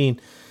crush? I mean,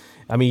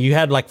 you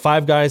had like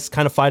 5 guys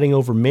kind of fighting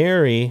over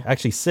Mary,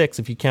 actually 6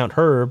 if you count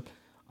Herb.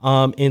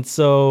 And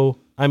so,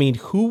 I mean,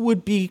 who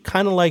would be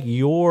kind of like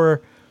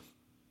your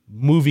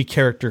movie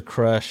character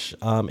crush?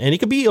 And it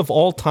could be of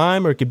all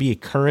time or it could be a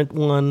current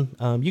one.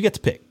 You get to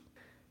pick.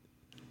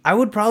 I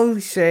would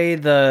probably say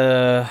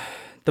the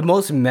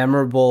most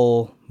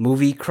memorable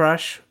movie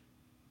crush,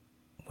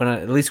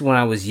 at least when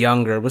I was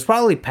younger, was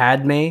probably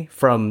Padme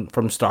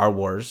from Star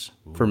Wars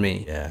for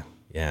me.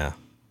 Yeah.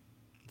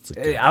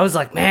 I was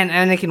like, man,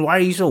 Anakin, why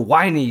are you so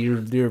whiny?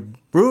 You're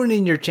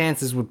ruining your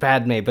chances with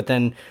Padme. But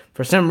then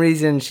for some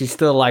reason, she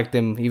still liked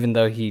him, even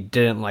though he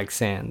didn't like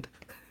sand.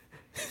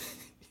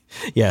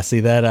 Yeah, see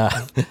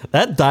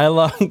that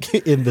dialogue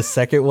in the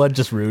second one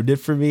just ruined it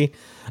for me,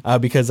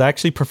 because I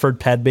actually preferred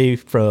Padme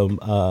from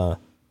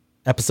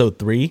Episode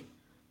 3,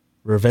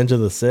 Revenge of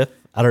the Sith.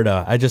 I don't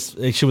know.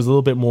 She was a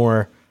little bit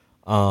more,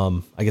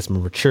 I guess,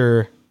 more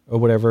mature or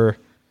whatever.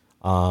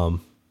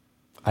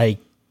 I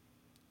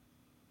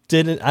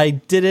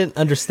didn't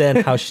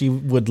understand how she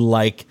would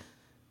like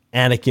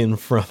Anakin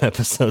from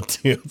Episode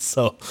 2.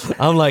 So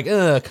I'm like,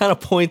 kind of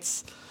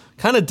points.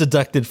 Kind of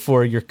deducted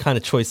for your kind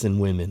of choice in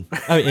women.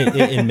 I mean,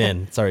 in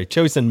men. Sorry,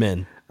 choice in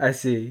men. I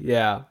see.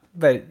 Yeah,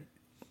 but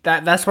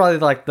that's probably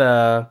like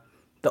the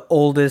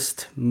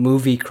oldest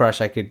movie crush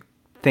I could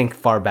think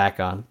far back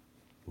on.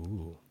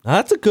 Ooh,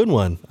 that's a good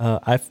one.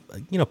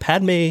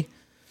 Padme,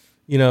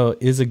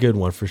 is a good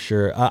one for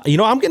sure.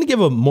 I'm gonna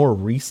give a more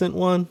recent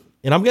one,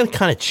 and I'm gonna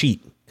kind of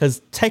cheat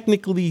because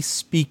technically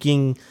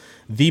speaking,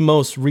 the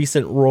most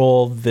recent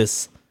role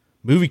this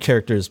movie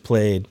character has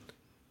played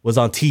was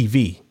on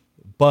TV.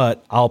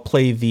 But I'll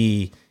play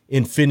the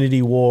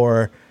Infinity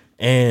War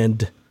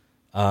and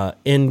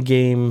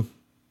Endgame.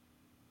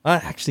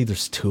 Actually,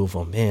 there's 2 of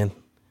them, man.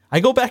 I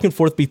go back and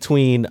forth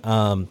between,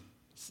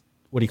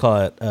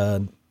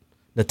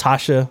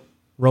 Natasha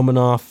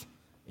Romanoff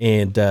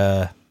and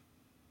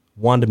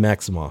Wanda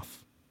Maximoff.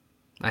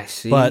 I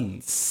see. But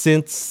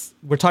since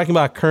we're talking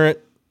about current,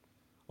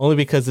 only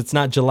because it's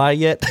not July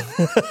yet,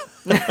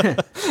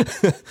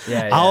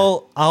 yeah.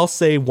 I'll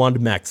say Wanda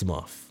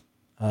Maximoff.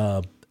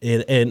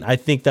 And I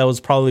think that was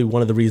probably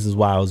one of the reasons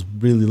why I was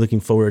really looking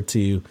forward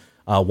to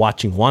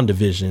watching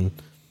WandaVision,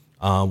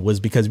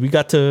 was because we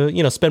got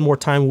to, spend more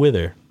time with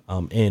her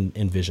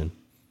in Vision.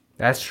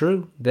 That's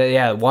true.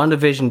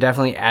 WandaVision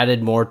definitely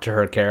added more to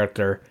her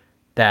character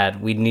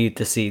that we need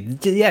to see.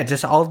 Yeah,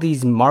 just all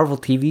these Marvel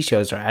TV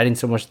shows are adding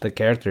so much to the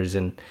characters,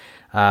 and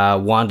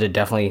Wanda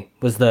definitely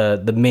was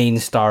the main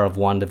star of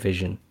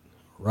WandaVision.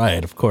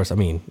 Right, of course. I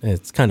mean,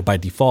 it's kind of by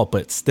default,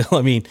 but still,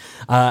 I mean,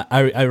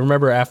 I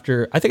remember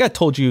after, I think I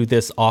told you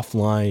this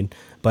offline,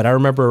 but I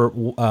remember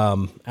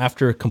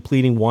after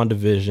completing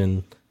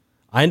WandaVision,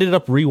 I ended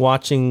up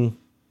rewatching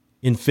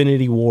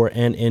Infinity War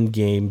and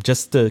Endgame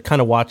just to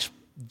kind of watch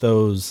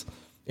those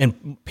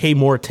and pay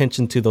more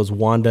attention to those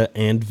Wanda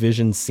and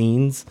Vision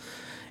scenes.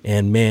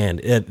 And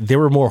man, they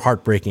were more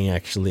heartbreaking.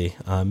 Actually,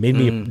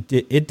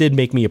 it did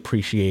make me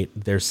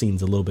appreciate their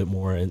scenes a little bit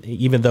more. And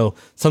even though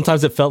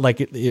sometimes it felt like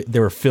they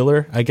were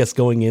filler, I guess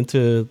going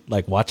into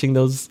like watching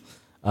those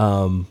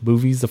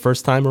movies the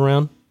first time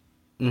around.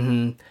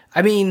 Mm-hmm.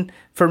 I mean,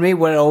 for me,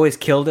 what always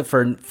killed it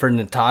for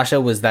Natasha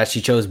was that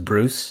she chose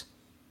Bruce.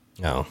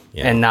 Oh,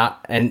 yeah,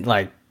 and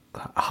like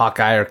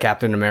Hawkeye or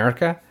Captain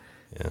America.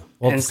 Yeah,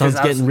 well, the sun's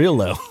getting real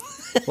low.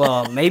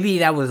 Well, maybe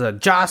that was a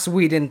Joss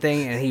Whedon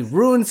thing, and he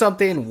ruined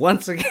something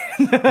once again.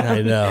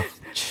 I know.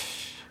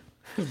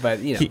 But,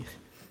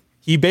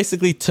 He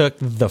basically took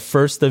the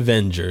first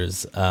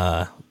Avengers,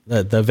 the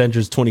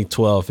Avengers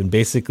 2012, and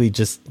basically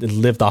just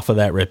lived off of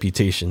that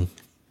reputation.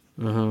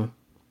 Mm-hmm.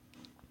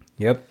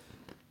 Yep.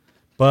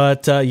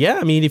 But, yeah,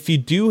 I mean, if you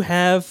do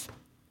have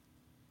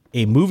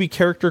a movie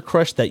character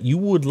crush that you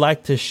would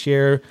like to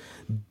share,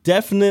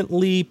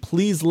 definitely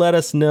please let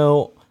us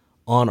know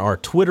on our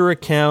Twitter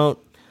account.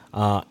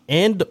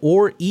 And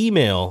or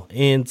email.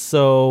 And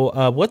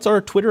so what's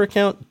our Twitter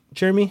account,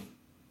 Jeremy?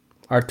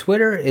 Our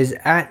Twitter is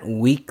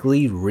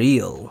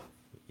 @WeeklyReel.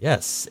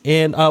 Yes.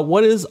 And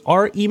what is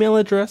our email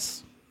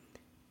address?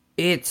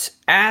 It's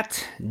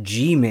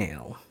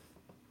 @Gmail.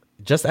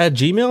 Just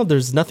 @Gmail?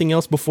 There's nothing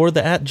else before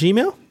the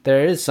 @Gmail?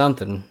 There is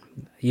something.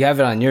 You have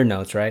it on your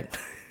notes, right?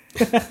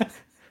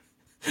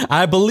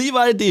 I believe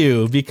I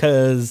do,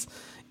 because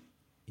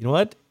you know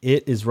what?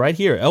 It is right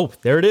here. Oh,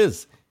 there it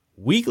is.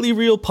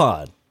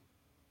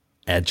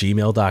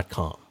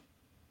 weeklyreelpod@gmail.com.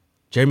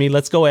 Jeremy,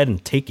 let's go ahead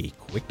and take a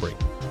quick break.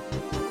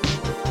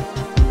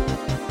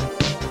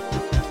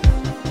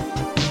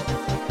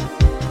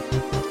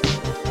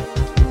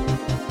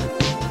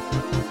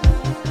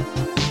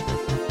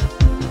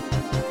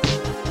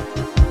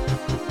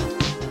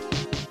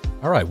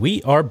 All right,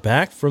 we are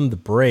back from the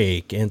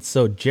break. And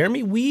so,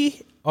 Jeremy,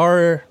 we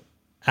are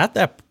at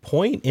that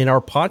point in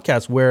our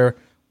podcast where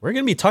we're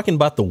going to be talking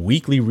about the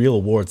Weekly Reel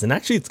Awards. And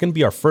actually, it's going to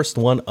be our first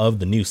one of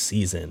the new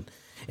season.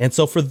 And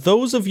so for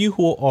those of you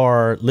who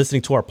are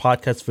listening to our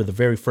podcast for the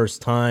very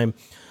first time,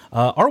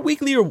 our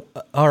weekly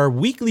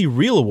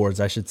Reel Awards,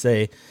 I should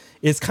say,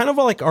 is kind of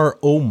like our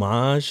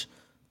homage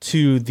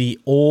to the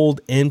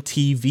old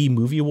MTV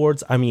Movie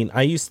Awards. I mean,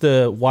 I used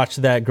to watch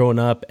that growing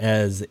up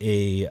as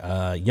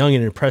a young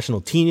and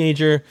impressionable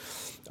teenager.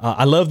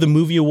 I love the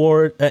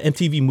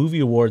MTV Movie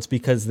Awards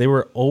because they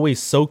were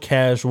always so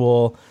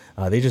casual.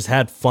 They just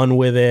had fun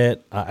with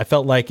it. I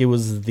felt like it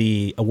was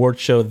the award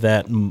show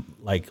that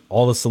like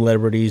all the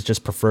celebrities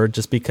just preferred,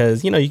 just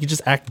because, you could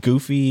just act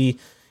goofy.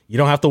 You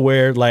don't have to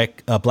wear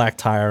like a black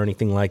tie or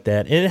anything like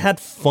that. And it had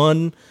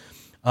fun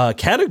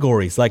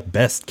categories like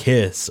best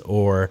kiss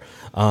or,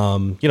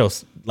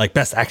 like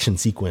best action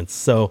sequence.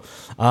 So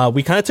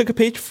we kind of took a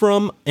page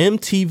from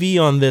MTV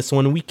on this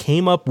one. We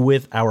came up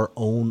with our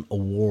own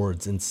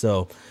awards. And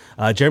so,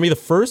 Jeremy, the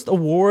first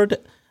award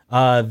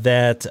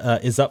that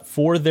is up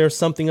for There's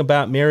Something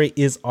About Mary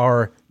is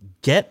our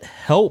Get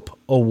Help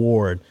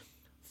Award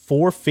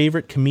for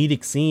favorite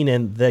comedic scene.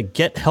 And the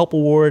Get Help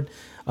Award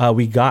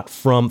we got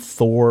from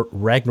Thor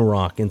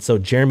Ragnarok. And so,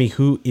 Jeremy,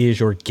 who is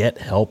your Get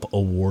Help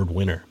Award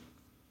winner?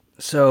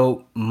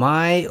 So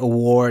my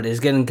award is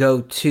going to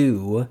go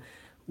to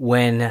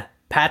when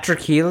Patrick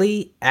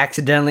Healy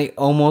accidentally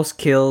almost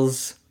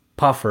kills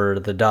Puffer,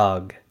 the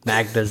dog,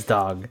 Magda's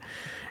dog.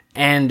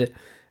 And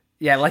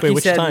yeah, like you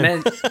said,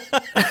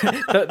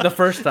 the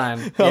first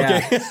time.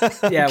 Yeah.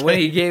 Okay. Yeah, when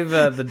he gave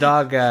the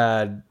dog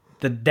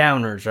the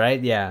downers,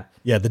 right? Yeah.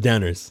 Yeah, the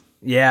downers.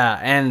 Yeah,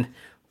 and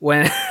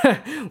when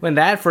when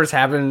that first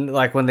happened,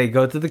 like when they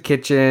go to the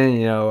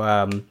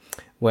kitchen,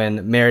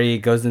 when Mary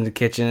goes in the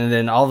kitchen, and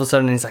then all of a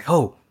sudden he's like,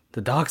 oh, the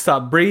dog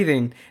stopped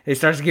breathing. He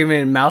starts giving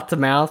it mouth to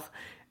mouth.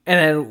 And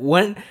then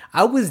when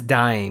I was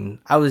dying,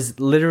 I was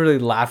literally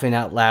laughing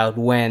out loud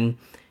when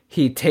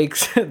he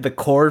takes the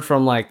cord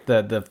from like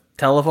the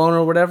telephone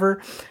or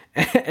whatever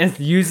and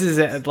uses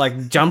it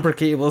like jumper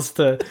cables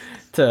to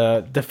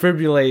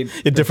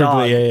defibrillate the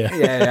dog.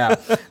 Yeah.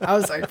 I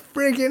was like,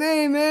 freaking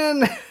A,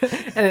 man.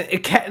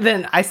 And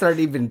then I started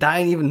even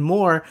dying even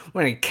more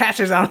when it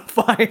catches on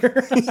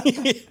fire.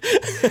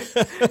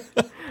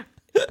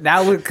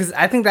 That was because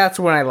I think that's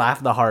when I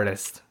laughed the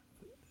hardest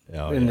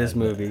in this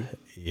movie.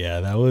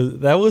 Yeah,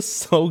 that was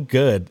so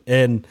good.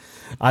 And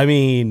I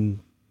mean,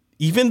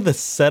 even the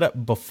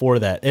setup before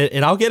that,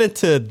 and I'll get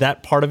into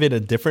that part of it, a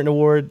different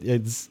award.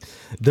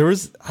 There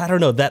was, I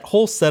don't know, that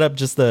whole setup,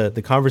 just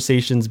the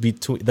conversations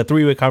between the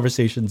three-way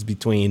conversations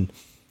between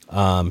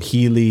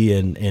Healy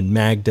and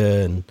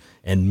Magda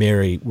and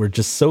Mary were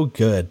just so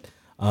good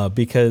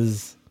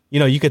because,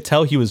 you could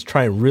tell he was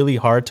trying really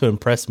hard to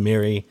impress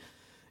Mary,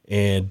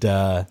 and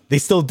they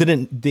still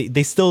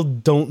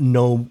don't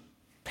know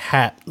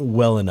Pat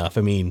well enough.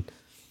 I mean,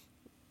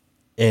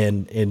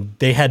 and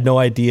they had no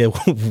idea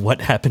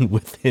what happened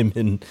with him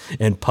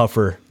and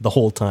Puffer the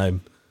whole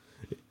time,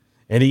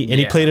 and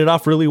he played it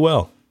off really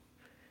well.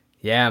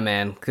 Yeah,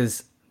 man.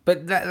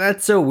 But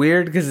that's so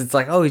weird because it's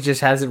like, oh, he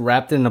just has it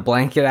wrapped in a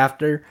blanket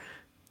after,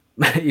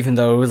 even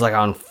though it was like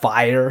on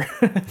fire.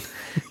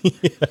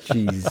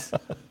 Jeez.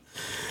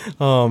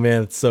 Oh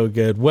man, it's so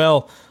good.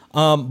 Well,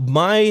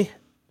 my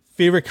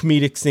favorite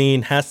comedic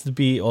scene has to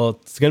be,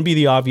 it's going to be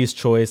the obvious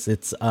choice.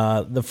 It's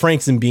the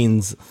Franks and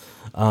Beans,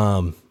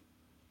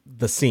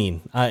 the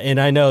scene. And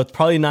I know it's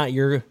probably not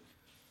your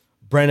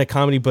brand of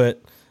comedy,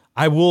 but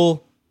I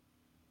will,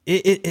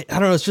 I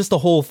don't know. It's just the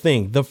whole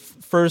thing.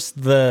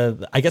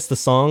 I guess the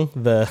song,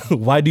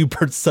 Why Do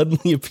Birds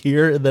Suddenly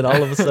Appear? And then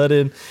all of a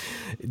sudden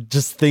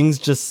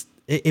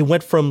it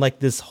went from like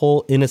this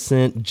whole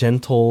innocent,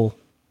 gentle,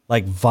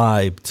 like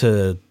vibe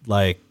to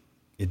like,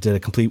 it did a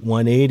complete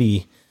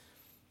 180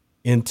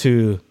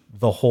 into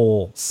the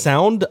whole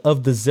sound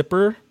of the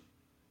zipper.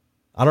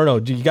 I don't know.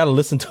 You got to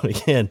listen to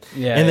it again.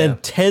 Yeah. And then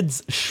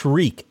Ted's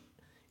shriek.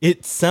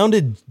 It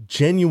sounded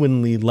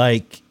genuinely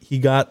like he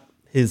got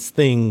his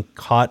thing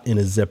caught in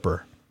a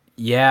zipper.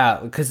 Yeah,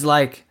 because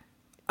like,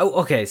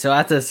 okay, so I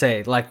have to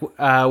say, like,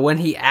 when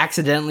he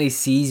accidentally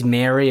sees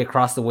Mary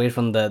across the way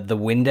from the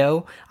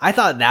window, I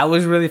thought that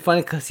was really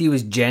funny because he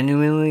was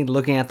genuinely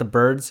looking at the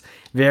birds,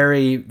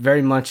 very,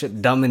 very much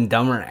Dumb and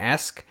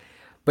Dumber-esque.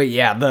 But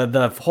yeah,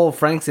 the whole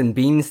Franks and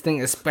Beans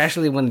thing,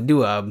 especially when they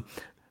do a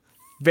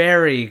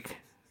very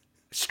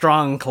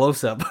strong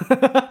close-up.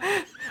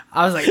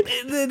 I was like,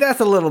 that's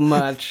a little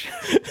much.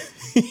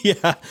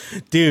 Yeah,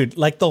 dude,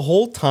 like the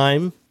whole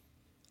time,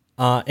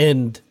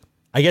 and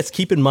I guess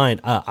keep in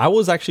mind, I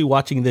was actually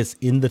watching this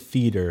in the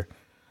theater.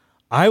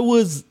 I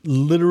was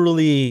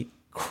literally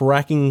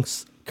cracking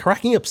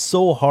up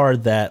so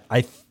hard that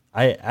I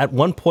at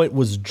one point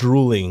was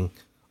drooling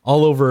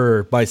all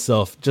over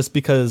myself just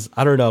because,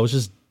 I don't know, I was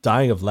just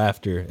dying of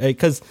laughter.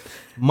 Because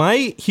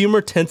my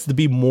humor tends to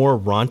be more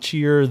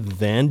raunchier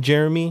than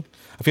Jeremy.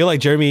 I feel like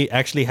Jeremy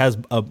actually has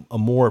a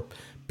more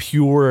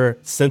pure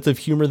sense of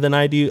humor than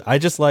I do. I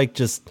just like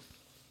just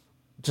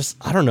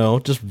I don't know,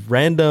 just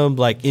random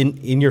like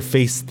in your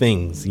face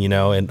things,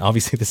 and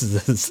obviously this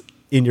is as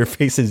in your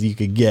face as you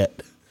could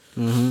get.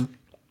 Mm-hmm.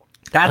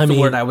 That's the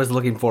word I was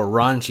looking for,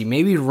 raunchy.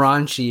 Maybe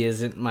raunchy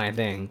isn't my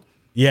thing.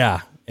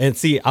 Yeah, and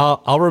see,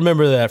 I'll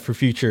remember that for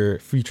future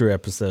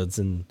episodes.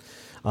 And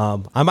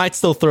I might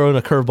still throw in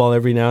a curveball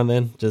every now and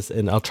then,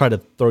 and I'll try to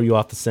throw you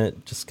off the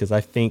scent just because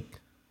I think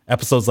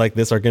episodes like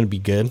this are going to be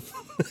good.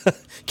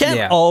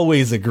 Can't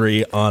always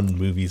agree on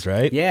movies,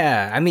 right?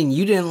 Yeah, I mean,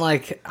 you didn't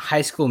like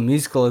High School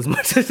Musical as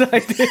much as I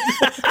did.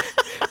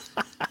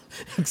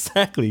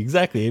 Exactly.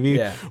 I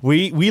mean,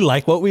 we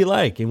like what we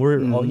like, and we're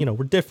all,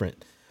 we're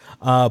different.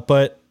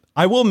 But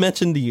I will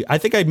mention to you, I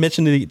think I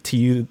mentioned it to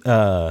you,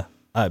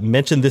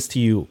 mentioned this to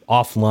you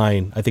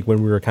offline. I think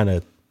when we were kind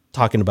of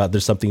talking about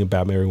There's Something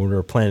About Mary when we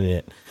were planning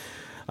it.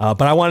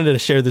 But I wanted to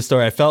share this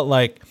story. I felt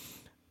like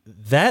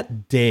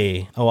that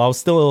day, I was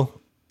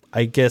still,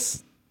 I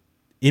guess,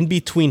 in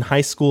between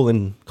high school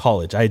and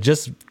college. I had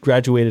just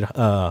graduated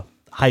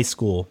high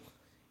school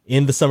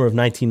in the summer of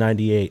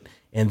 1998.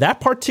 And that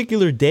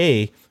particular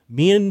day,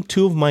 me and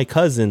two of my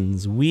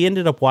cousins, we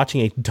ended up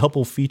watching a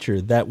double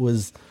feature that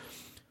was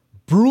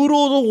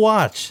brutal to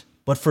watch,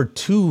 but for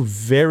two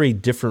very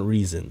different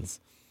reasons.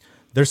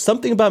 There's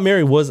Something About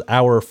Mary was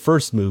our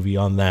first movie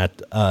on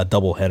that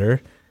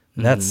doubleheader.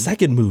 That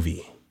second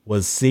movie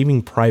was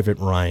Saving Private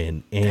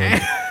Ryan.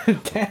 And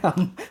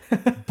Damn.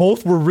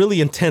 both were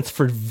really intense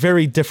for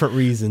very different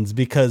reasons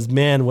because,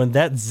 man, when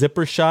that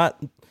zipper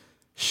shot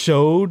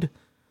showed,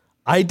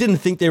 I didn't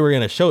think they were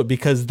going to show it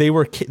because they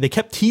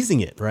kept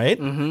teasing it, right?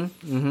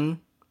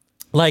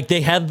 Like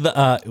they had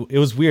it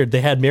was weird.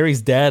 They had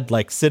Mary's dad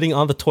like sitting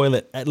on the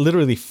toilet,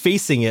 literally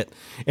facing it,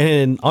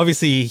 and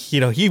obviously,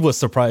 he was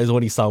surprised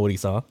when he saw what he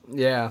saw.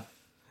 Yeah.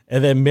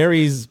 And then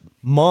Mary's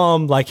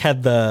mom like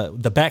had the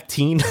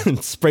Bactine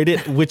and sprayed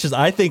it, which is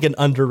I think an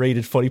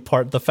underrated funny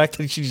part. The fact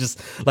that she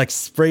just like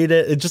sprayed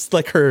it, just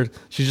like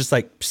she's just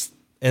like, psst,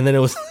 and then it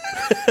was,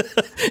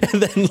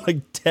 and then like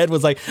Ted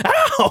was like,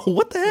 "Ow,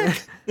 what the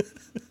heck?"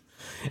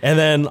 And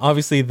then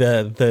obviously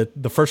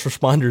the first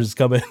responders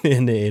coming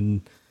in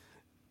and.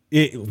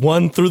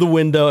 One through the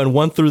window and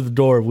one through the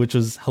door, which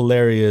was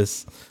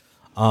hilarious.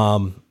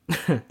 And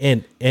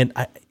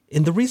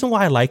the reason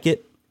why I like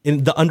it,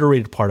 and the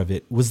underrated part of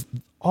it, was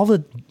all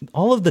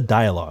of the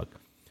dialogue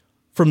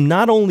from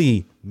not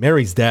only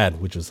Mary's dad,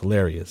 which was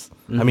hilarious.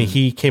 I mean,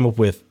 he came up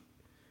with,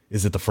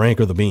 "Is it the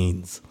Frank or the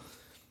beans?"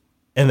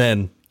 And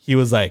then he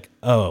was like,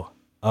 "Oh,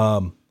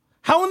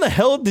 how in the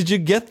hell did you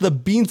get the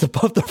beans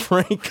above the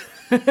Frank?"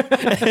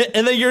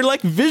 And then you're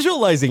like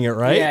visualizing it,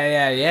 right?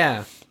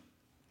 Yeah.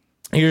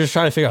 And you're just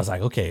trying to figure out, I was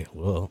like, okay,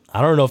 well,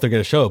 I don't know if they're going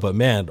to show it, but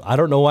man, I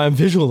don't know why I'm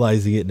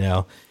visualizing it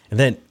now. And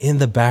then in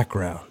the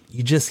background,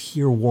 you just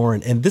hear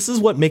Warren. And this is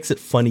what makes it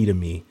funny to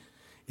me,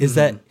 is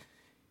that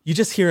you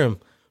just hear him,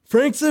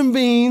 Franks and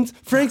beans.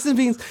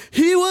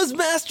 He was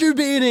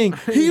masturbating.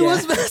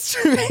 Was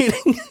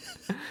masturbating.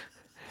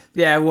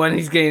 Yeah, when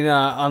he's getting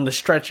on the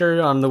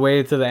stretcher on the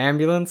way to the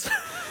ambulance.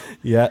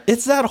 Yeah,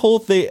 it's that whole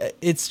thing.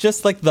 It's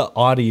just like the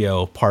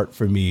audio part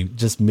for me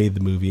just made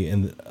the movie,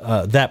 and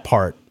that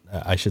part,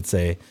 I should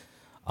say.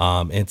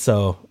 And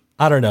so,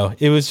 I don't know.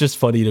 It was just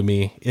funny to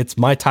me. It's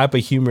my type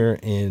of humor,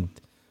 and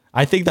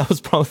I think that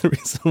was probably the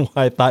reason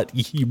why I thought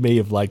you may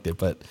have liked it.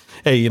 But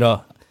hey,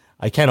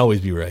 I can't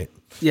always be right.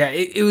 Yeah,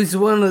 it was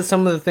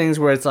some of the things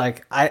where it's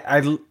like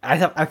I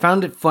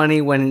found it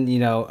funny when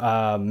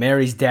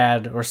Mary's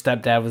dad or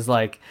stepdad was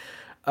like,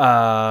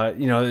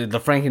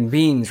 the Franken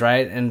beans,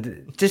 right,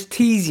 and just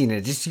teasing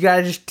it. You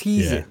gotta just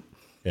tease it.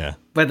 Yeah.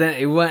 But then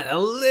it went a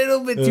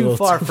little bit too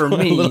far for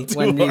me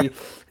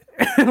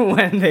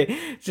when they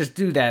just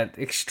do that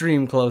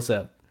extreme close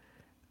up.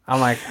 I'm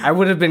like, I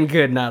would have been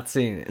good not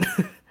seeing it.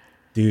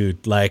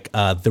 Dude, like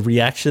the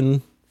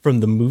reaction from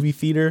the movie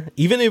theater,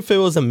 even if it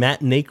was a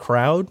matinee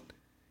crowd,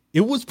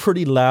 it was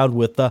pretty loud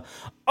with the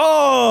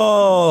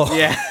 "oh."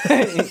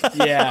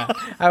 Yeah.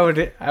 I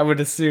would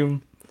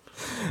assume.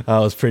 It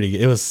was pretty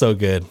good. It was so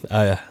good.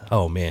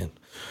 Oh man.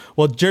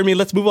 Well, Jeremy,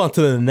 let's move on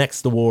to the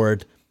next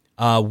award,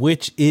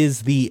 which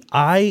is the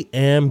I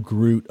Am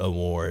Groot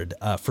Award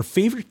for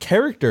favorite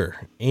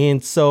character.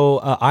 And so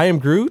I Am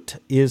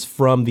Groot is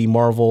from the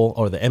Marvel,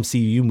 or the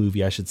MCU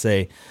movie, I should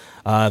say,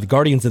 the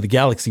Guardians of the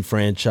Galaxy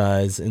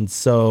franchise. And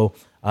so,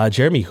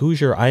 Jeremy,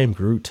 who's your I Am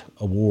Groot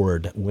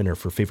Award winner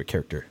for favorite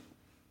character?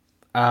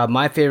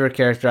 My favorite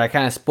character, I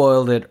kind of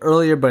spoiled it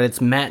earlier, but it's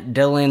Matt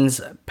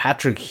Dillon's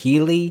Patrick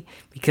Healy,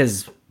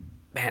 because,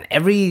 man,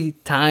 every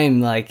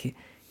time, like,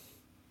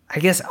 I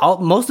guess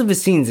most of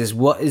his scenes is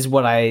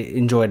what I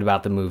enjoyed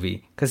about the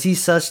movie, because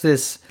he's such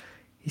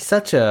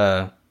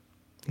a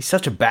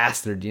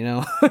bastard,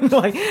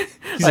 like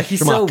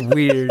he's so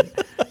weird,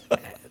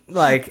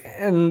 like,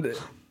 and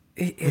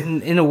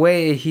in a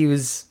way he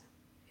was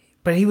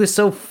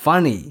so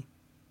funny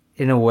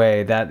in a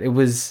way that he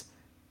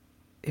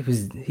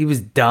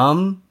was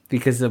dumb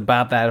because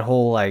about that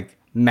whole like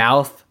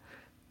mouth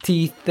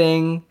teeth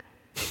thing,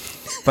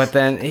 but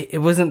then it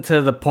wasn't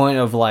to the point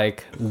of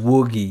like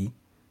woogie.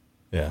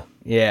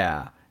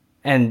 Yeah,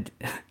 and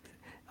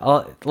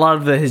a lot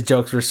of his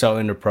jokes were so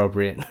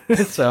inappropriate.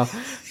 So,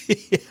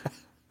 yeah.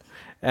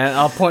 And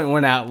I'll point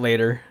one out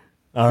later.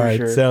 All right,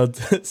 sure.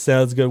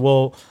 Sounds good.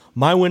 Well,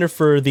 my winner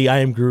for the I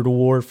Am Groot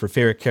Award for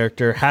favorite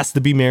character has to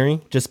be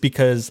Mary, just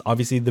because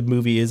obviously the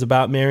movie is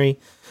about Mary.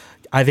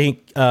 I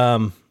think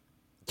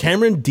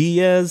Cameron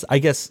Diaz, I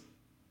guess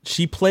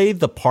she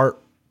played the part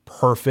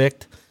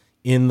perfect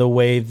in the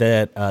way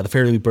that the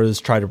Farrelly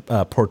brothers try to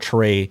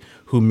portray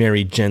who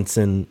Mary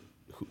Jensen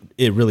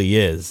it really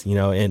is, you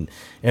know, and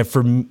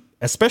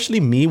especially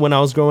me when I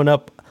was growing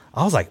up,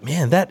 I was like,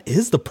 man, that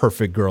is the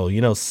perfect girl,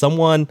 you know,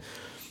 someone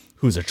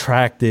who's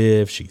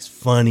attractive, she's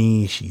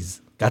funny,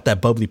 she's got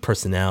that bubbly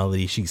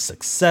personality, she's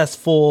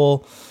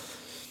successful,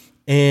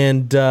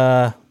 and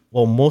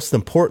well, most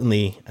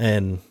importantly,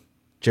 and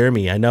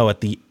Jeremy, I know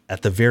at the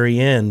very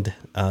end,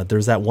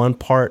 there's that one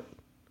part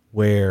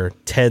where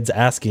Ted's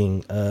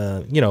asking,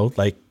 you know,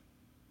 like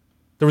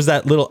there was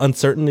that little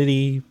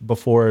uncertainty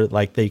before,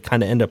 like they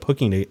kind of end up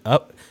hooking it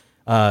up.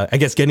 I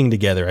guess getting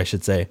together, I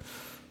should say.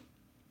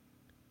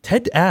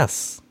 Ted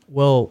asks,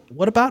 "Well,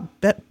 what about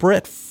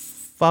Brett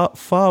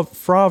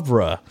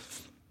Favre?"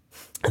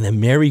 And then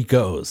Mary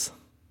goes,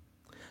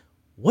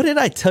 "What did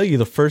I tell you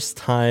the first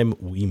time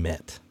we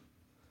met?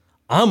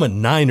 I'm a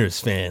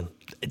Niners fan."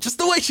 Just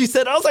the way she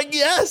said it, I was like,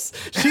 yes,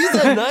 she's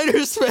a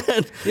Niners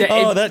fan.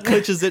 Yeah, that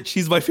clinches it.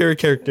 She's my favorite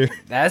character.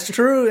 That's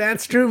true.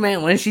 That's true,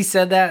 man. When she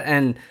said that,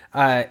 and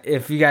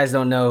if you guys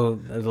don't know,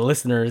 the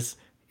listeners,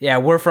 yeah,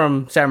 we're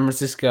from San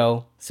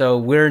Francisco, so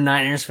we're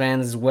Niners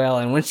fans as well.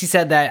 And when she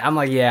said that, I'm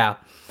like, yeah,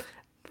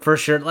 for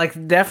sure.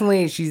 Like,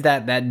 definitely she's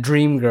that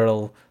dream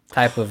girl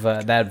type of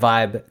that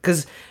vibe.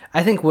 Because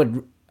I think what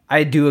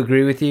I do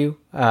agree with you,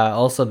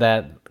 also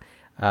that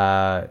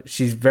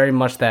she's very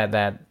much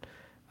that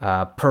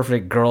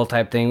perfect girl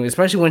type thing,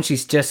 especially when she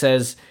just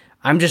says,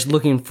 "I'm just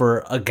looking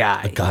for a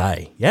guy." A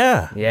guy,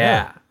 yeah.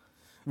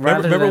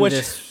 Rather remember than what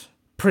just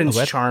Prince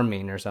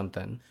Charming or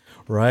something.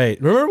 Right.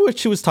 Remember when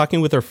she was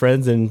talking with her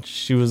friends and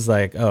she was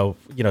like, oh,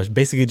 you know,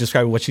 basically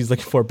describing what she's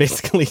looking for.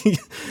 Basically,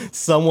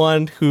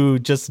 someone who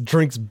just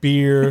drinks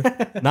beer,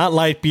 not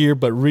light beer,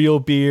 but real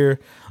beer.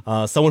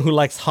 Someone who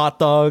likes hot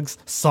dogs,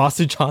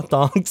 sausage hot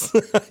dogs.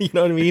 You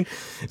know what I mean?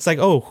 It's like,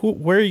 oh,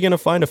 where are you going to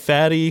find a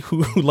fatty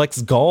who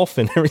likes golf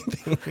and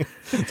everything?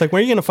 It's like, where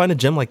are you going to find a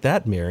gem like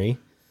that, Mary?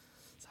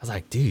 So I was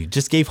like, dude,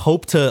 just gave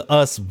hope to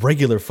us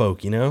regular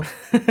folk, you know?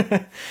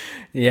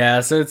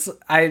 Yeah, so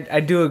I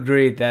do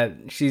agree that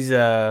she's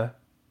different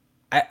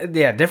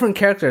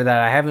character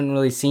that I haven't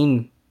really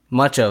seen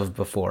much of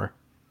before.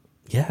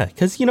 Yeah,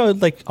 because, you know,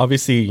 like,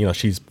 obviously, you know,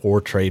 she's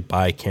portrayed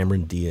by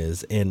Cameron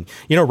Diaz. And,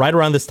 you know, right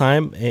around this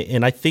time,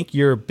 and I think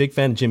you're a big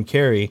fan of Jim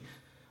Carrey,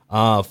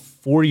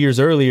 4 years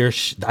earlier,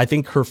 I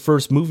think her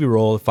first movie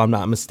role, if I'm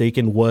not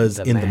mistaken, was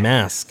in The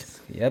Mask.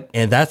 Yep.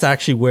 And that's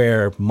actually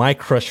where my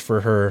crush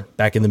for her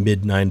back in the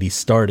mid-90s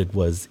started,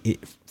 was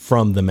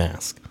from The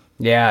Mask.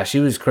 Yeah, she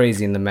was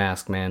crazy in The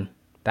Mask, man.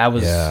 That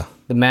was,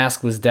 The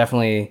Mask was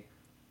definitely,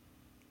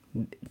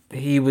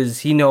 he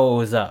knew what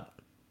was up.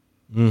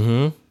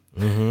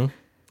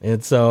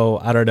 And so,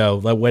 I don't know,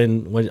 like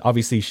when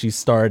obviously she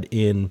starred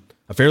in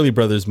a Farrelly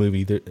Brothers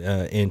movie,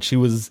 and she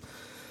was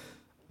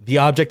the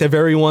object of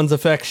everyone's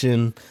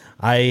affection,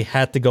 I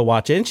had to go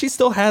watch it. And she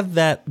still had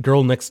that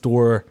girl next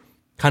door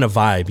kind of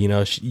vibe, you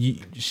know.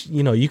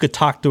 You know, you could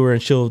talk to her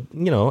and she'll,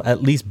 you know,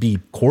 at least be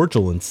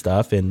cordial and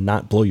stuff and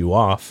not blow you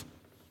off.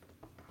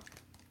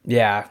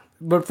 Yeah.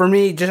 But for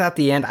me, just at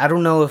the end, I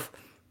don't know if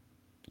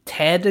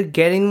Ted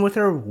getting with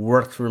her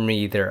worked for me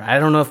either. I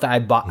don't know if I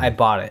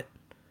bought it.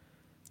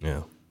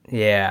 Yeah.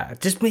 Yeah.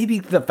 Just maybe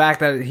the fact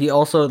that he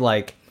also,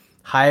 like,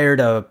 hired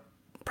a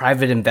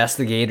private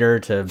investigator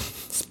to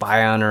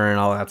spy on her and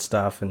all that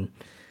stuff. And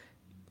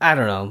I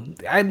don't know.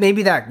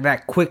 Maybe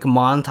that quick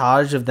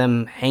montage of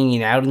them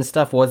hanging out and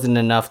stuff wasn't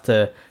enough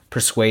to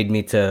persuade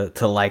me to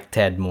like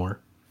Ted more.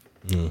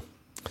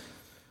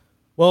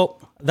 Well,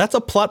 that's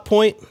a plot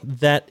point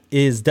that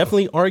is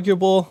definitely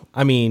arguable.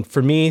 I mean,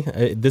 for me,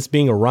 this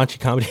being a raunchy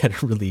comedy, I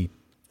didn't really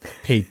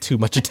pay too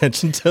much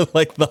attention to,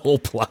 like, the whole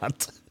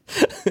plot.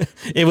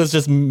 It was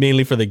just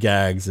mainly for the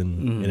gags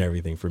and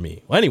everything for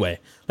me. Well, anyway,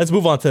 let's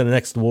move on to the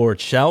next award,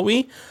 shall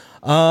we?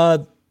 You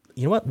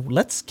know what?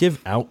 Let's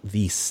give out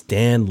the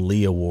Stan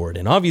Lee Award.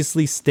 And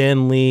obviously,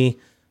 Stan Lee,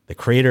 the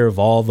creator of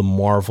all the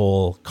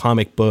Marvel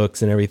comic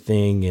books and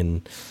everything,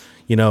 and,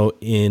 you know,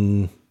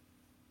 in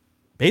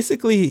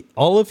basically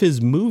all of his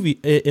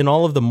in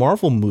all of the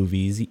Marvel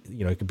movies, you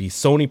know, it could be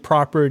Sony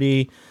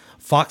property,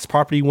 Fox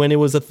property when it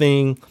was a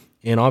thing,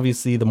 and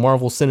obviously the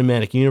Marvel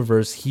Cinematic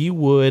Universe, he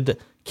would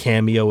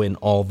cameo in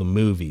all the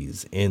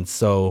movies. And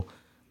so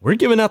we're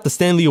giving out the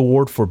Stan Lee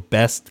Award for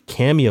Best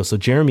Cameo. So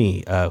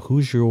Jeremy,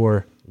 who's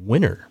your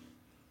winner?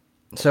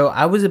 So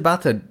I was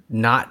about to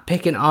not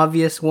pick an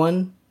obvious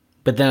one,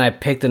 but then I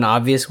picked an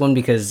obvious one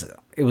because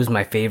it was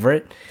my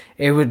favorite.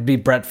 It would be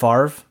Brett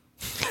Favre.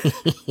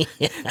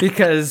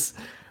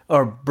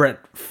 Or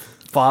Brett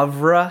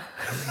Favre.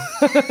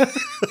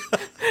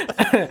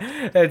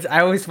 I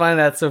always find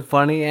that so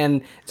funny.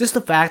 And just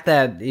the fact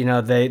that, you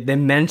know, they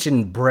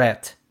mentioned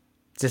Brett,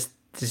 just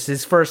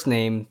his first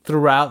name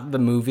throughout the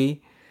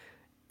movie.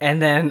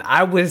 And then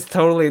I was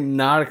totally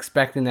not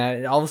expecting that.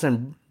 And all of a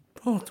sudden,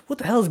 oh, what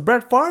the hell is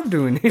Brett Favre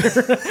doing here?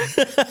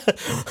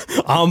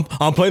 I'm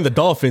playing the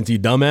Dolphins, you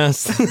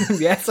dumbass.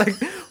 Yeah, it's like,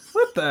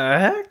 what the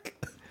heck?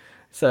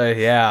 So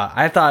yeah,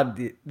 I thought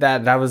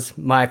that was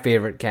my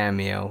favorite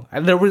cameo.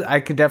 I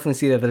could definitely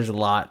see that there's a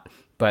lot,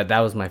 but that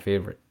was my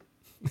favorite.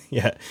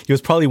 Yeah, he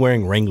was probably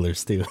wearing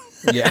Wranglers too.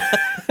 Yeah,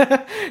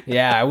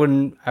 yeah, I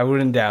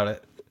wouldn't doubt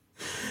it.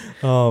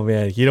 Oh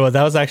man, you know what?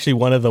 That was actually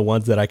one of the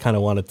ones that I kind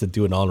of wanted to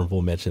do an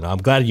honorable mention. I'm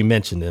glad you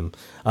mentioned him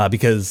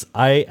because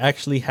I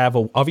actually have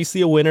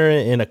obviously a winner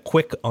and a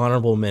quick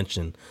honorable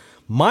mention.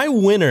 My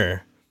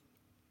winner,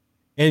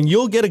 and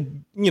you'll get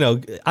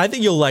I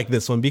think you'll like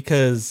this one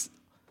because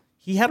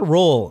he had a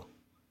role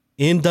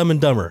in Dumb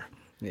and Dumber.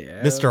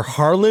 Yeah, Mr.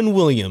 Harlan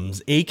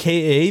Williams,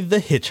 aka the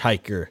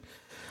Hitchhiker.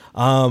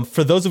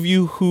 For those of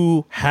you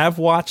who have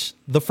watched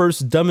the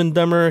first Dumb and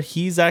Dumber,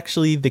 he's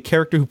actually the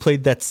character who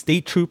played that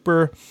state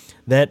trooper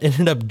that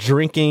ended up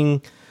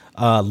drinking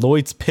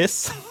Lloyd's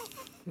piss.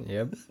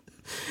 Yep.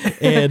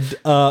 And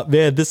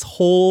man,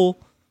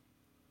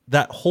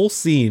 that whole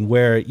scene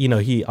where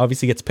he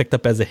obviously gets picked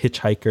up as a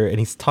hitchhiker, and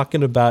he's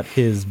talking about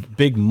his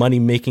big money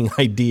making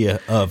idea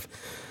of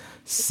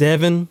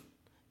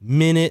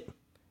 7-minute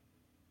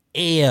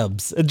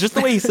abs. Just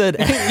the way he said,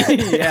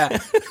 yeah.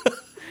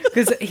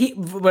 Because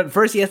but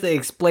first he has to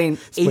explain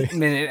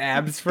 8-minute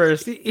abs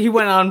first. He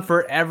went on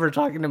forever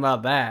talking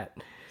about that,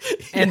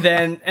 and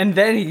then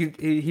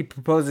he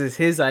proposes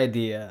his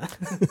idea.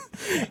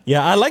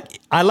 Yeah, I like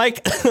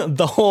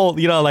the whole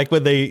like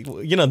when they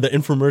the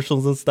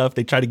infomercials and stuff,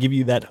 they try to give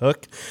you that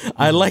hook.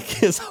 I like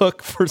his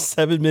hook for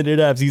 7-minute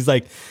abs. He's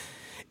like,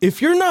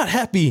 if you're not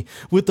happy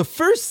with the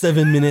first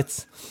 7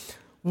 minutes,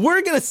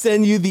 we're gonna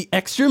send you the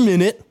extra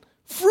minute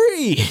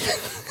free.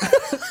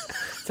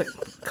 It's like,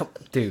 come,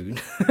 dude.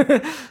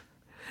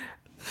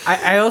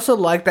 I also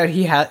like that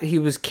he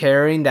was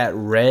carrying that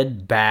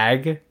red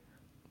bag,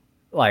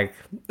 like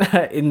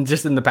in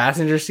the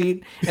passenger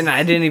seat, and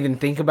I didn't even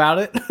think about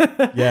it.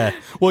 Yeah.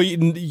 Well,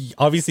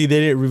 obviously they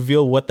didn't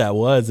reveal what that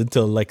was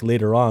until like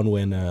later on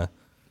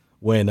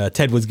when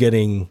Ted was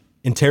getting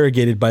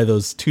interrogated by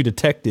those two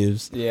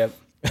detectives. Yep.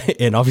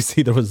 And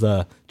obviously there was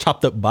a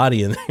chopped up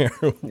body in there.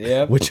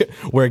 Yep.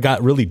 Where it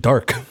got really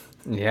dark.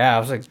 Yeah, I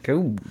was like,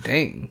 oh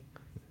dang.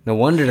 No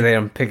wonder they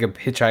don't pick up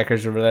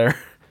hitchhikers over there.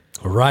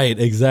 Right,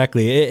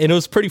 exactly. And it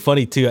was pretty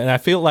funny too. And I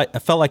felt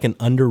like an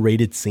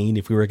underrated scene,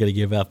 if we were going to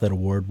give out that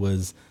award,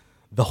 was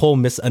the whole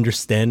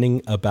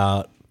misunderstanding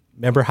about,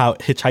 remember how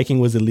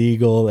hitchhiking was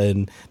illegal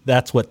and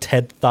that's what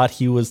Ted thought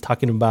he was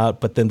talking about,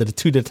 but then the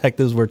two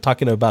detectives were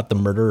talking about the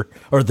murder,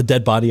 or the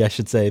dead body, I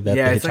should say. That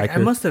yeah, the it's hitchhiker. like, I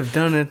must have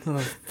done it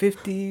like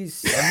 50,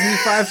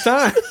 75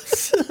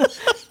 times.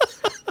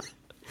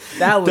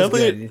 That was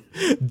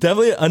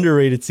definitely an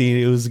underrated scene.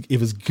 It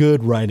was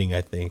good writing,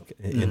 I think,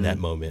 in that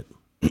moment.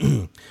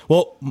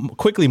 Well,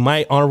 quickly,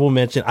 my honorable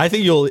mention. I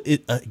think you'll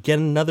get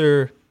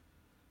another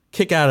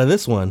kick out of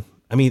this one.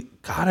 I mean,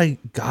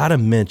 gotta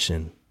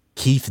mention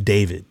Keith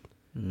David,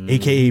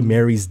 aka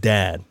Mary's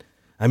dad.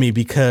 I mean,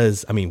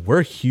 because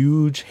we're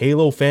huge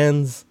Halo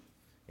fans,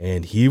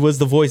 and he was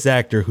the voice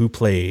actor who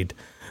played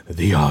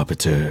the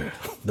Arbiter,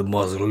 the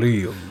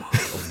mausoleum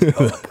of the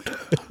Arbiter.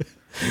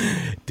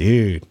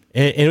 Dude,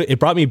 and it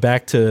brought me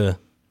back to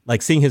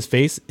like seeing his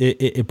face.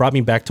 It brought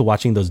me back to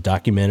watching those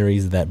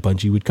documentaries that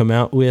Bungie would come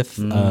out with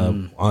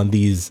on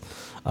these,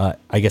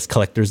 I guess,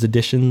 collector's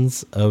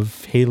editions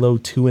of Halo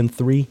 2 and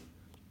 3.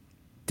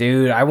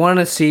 Dude, I want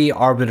to see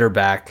Arbiter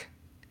back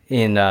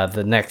in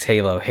the next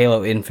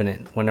Halo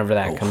Infinite, whenever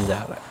that comes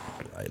out.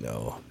 I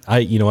know.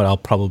 You know what? I'll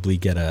probably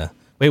get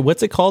wait,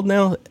 what's it called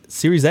now?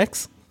 Series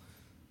X?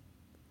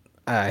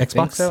 I Xbox?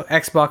 think so.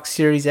 Xbox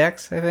Series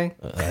X, I think.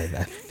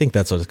 I think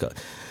that's what it's called.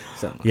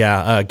 So.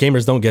 Yeah,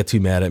 gamers, don't get too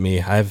mad at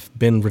me. I've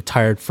been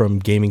retired from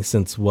gaming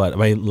since what?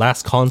 My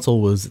last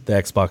console was the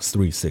Xbox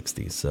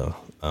 360. So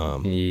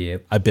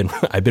yep. I've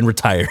been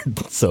retired.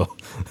 So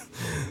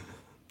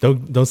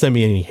don't send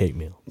me any hate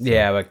mail. So.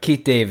 Yeah, but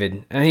Keith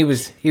David, and he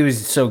was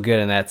so good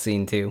in that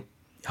scene too.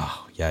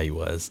 Oh yeah, he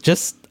was.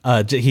 Just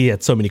he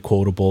had so many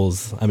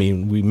quotables. I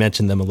mean, we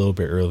mentioned them a little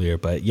bit earlier,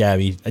 but yeah,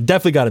 I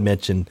definitely got to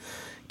mention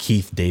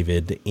Keith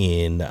David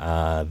in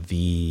I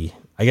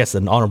guess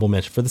an honorable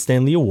mention for the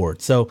Stanley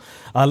Award. So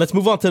let's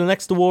move on to the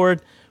next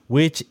award,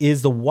 which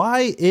is the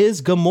Why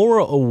is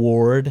Gamora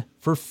Award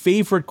for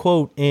favorite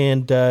quote.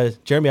 And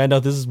Jeremy, I know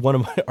this is one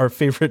of our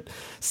favorite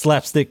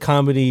slapstick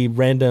comedy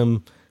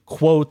random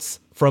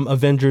quotes from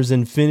Avengers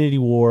Infinity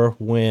War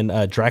when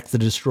Drax the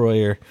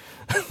Destroyer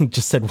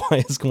just said,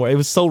 "Why is Gamora?" It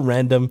was so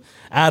random,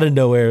 out of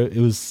nowhere.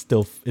 It's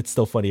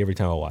still funny every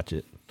time I watch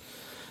it.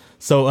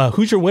 So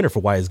who's your winner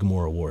for Why is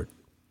Gamora Award?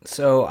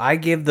 So I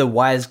give the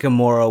Why is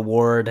Gamora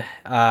Award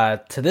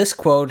to this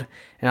quote,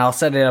 and I'll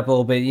set it up a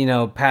little bit. You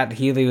know, Pat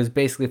Healy was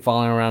basically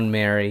following around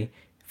Mary,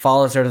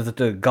 follows her to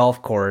the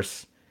golf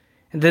course,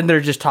 and then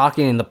they're just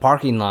talking in the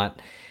parking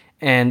lot.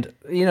 And,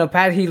 you know,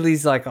 Pat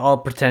Healy's like all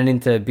pretending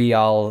to be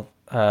all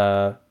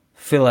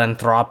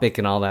philanthropic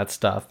and all that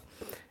stuff.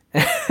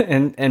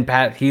 and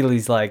Pat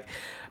Healy's like,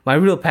 my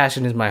real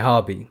passion is my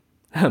hobby.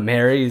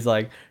 Mary's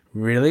like,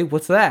 really?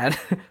 What's that?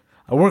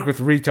 I work with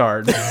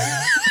retards.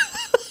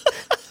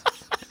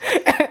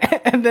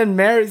 And then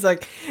Mary's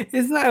like,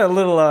 isn't that a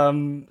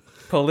little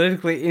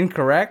politically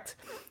incorrect?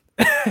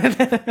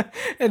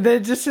 And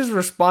then just his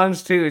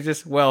response too is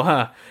just, well,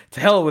 to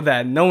hell with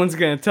that. No one's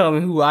gonna tell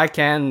me who I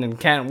can and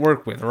can't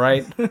work with,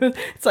 right?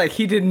 It's like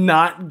he did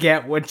not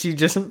get what she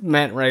just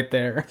meant right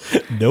there.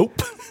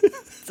 Nope.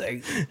 It's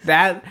like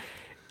that.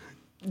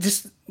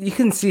 Just you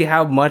can see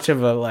how much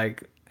of a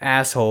like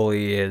asshole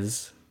he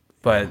is,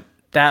 but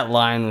that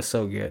line was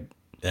so good.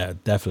 Yeah,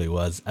 it definitely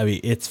was. I mean,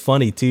 it's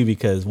funny too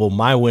because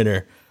my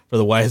winner for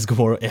the Why is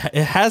Gamora,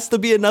 it has to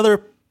be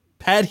another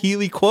Pat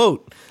Healy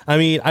quote. I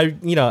mean,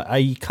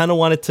 I kind of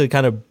wanted to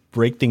kind of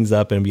break things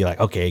up and be like,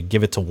 okay,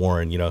 give it to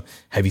Warren.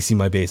 Have you seen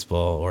my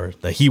baseball? Or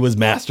that he was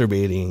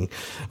masturbating,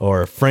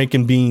 or Frank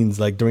and Beans,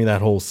 like during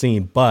that whole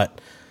scene.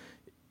 But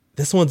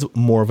this one's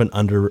more of an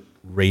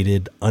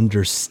underrated,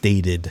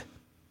 understated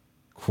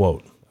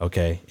quote.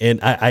 Okay, and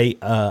I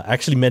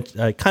actually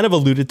I kind of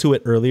alluded to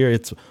it earlier.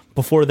 It's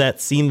before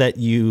that scene that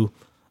you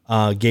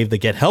gave the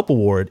Get Help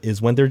Award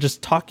is when they're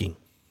just talking,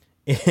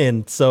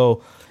 and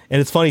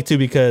it's funny too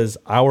because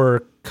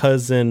our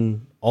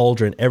cousin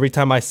Aldrin, every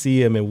time I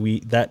see him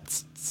and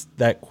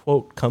that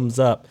quote comes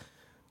up,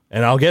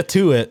 and I'll get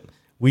to it,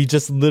 we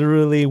just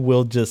literally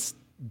will just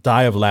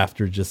die of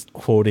laughter just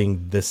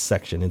quoting this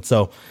section. And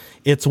so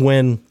it's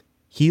when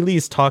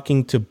Healy's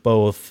talking to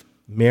both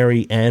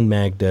Mary and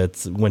Magda.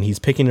 It's when he's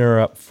picking her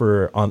up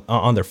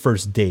on their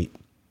first date.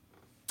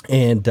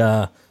 And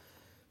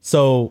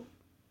so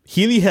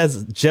Healy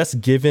has just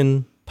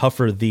given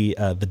Puffer the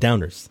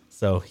downers.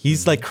 So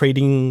he's like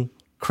cradling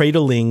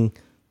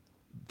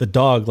the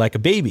dog like a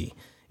baby.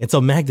 And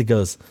so Magda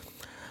goes,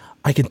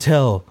 I can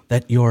tell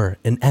that you're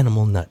an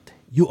animal nut.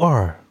 You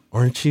are,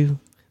 aren't you?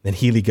 Then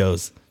Healy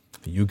goes,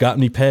 you got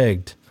me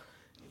pegged.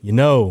 In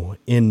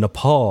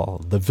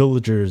Nepal, the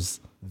villagers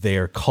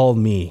there called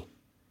me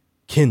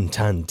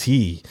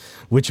Kintanti,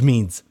 which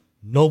means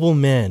noble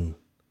man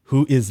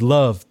who is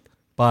loved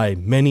by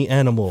many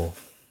animal,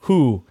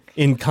 who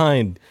in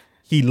kind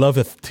he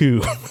loveth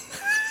too.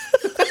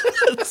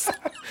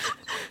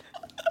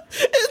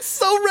 It's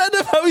so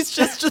random how he's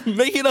just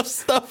making up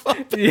stuff up.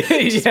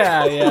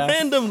 Yeah.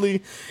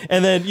 Randomly.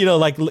 And then,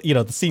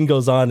 the scene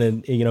goes on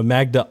and,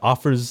 Magda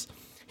offers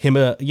him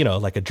a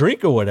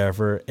drink or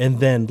whatever. And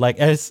then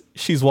as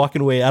she's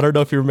walking away, I don't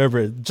know if you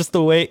remember just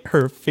the way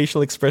her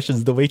facial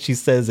expressions, the way she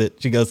says it,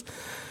 she goes,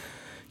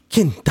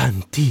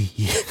 Kintanti.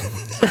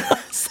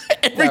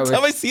 Every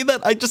time I see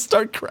that, I just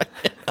start crying.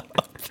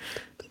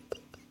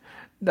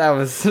 That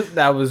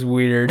was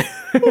weird.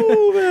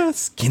 Oh man,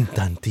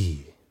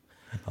 Kintanti.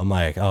 I'm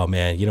like, oh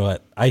man, you know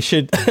what? I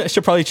should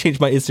probably change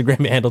my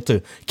Instagram handle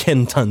to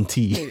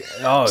Kentanti.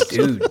 Oh,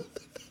 dude.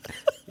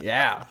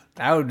 Yeah,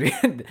 that would be.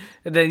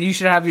 Then you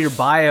should have your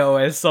bio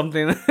as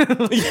something.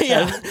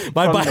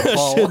 My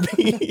bio should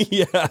be.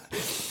 Yeah,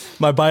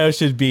 my bio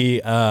should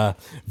be.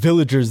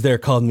 Villagers there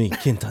called me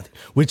Kentanti,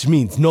 which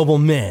means noble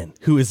man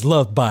who is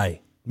loved by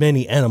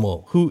many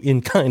animal, who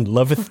in kind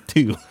loveth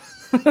too.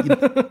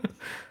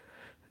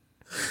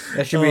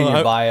 That should be in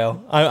your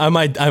bio. I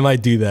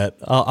might do that.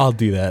 I'll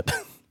do that.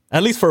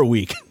 At least for a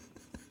week.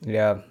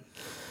 Yeah.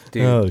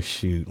 Dude, oh,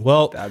 shoot.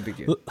 Well, that'd be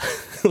good.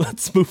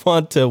 Let's move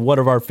on to one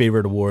of our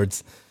favorite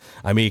awards.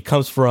 I mean, it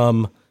comes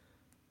from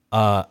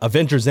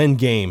Avengers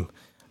Endgame,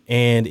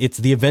 and it's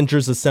the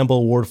Avengers Assemble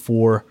Award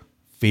for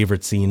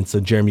favorite scene.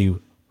 So, Jeremy,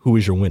 who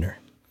is your winner?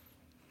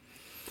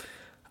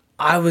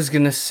 I was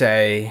going to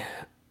say,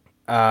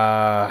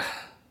 I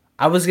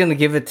was going to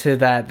give it to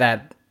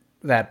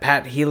that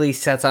Pat Healy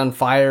sets on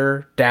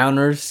fire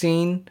downers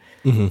scene.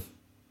 Mm-hmm.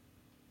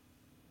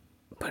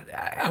 But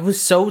I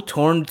was so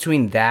torn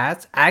between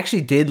that. I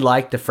actually did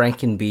like the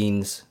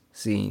Frankenbeans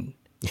scene,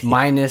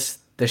 minus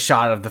the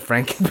shot of the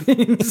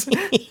Frankenbeans.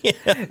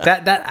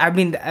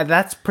 Yeah.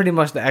 That's pretty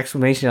much the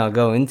explanation I'll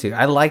go into.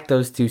 I like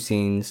those two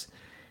scenes,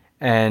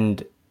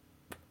 and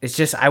it's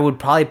just I would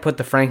probably put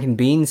the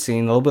Frankenbeans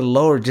scene a little bit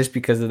lower just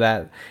because of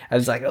that. I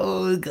was like,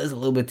 oh, it goes a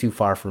little bit too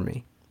far for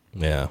me.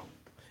 Yeah.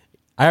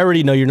 I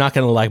already know you're not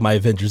going to like my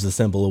Avengers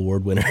Assemble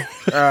Award winner.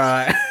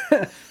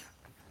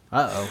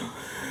 Uh-oh.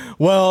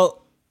 Well,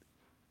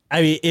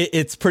 I mean,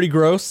 it's pretty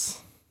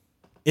gross.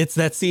 It's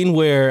that scene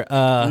where...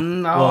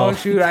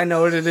 shoot, I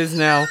know what it is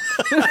now.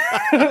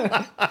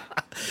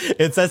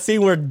 It's that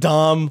scene where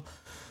Dom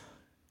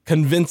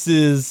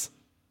convinces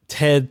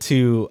Ted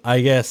to,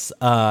 I guess,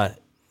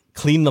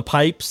 clean the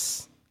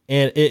pipes.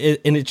 And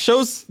it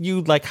shows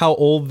you like how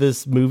old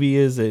this movie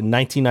is in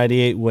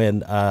 1998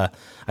 when I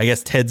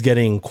guess Ted's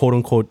getting quote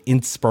unquote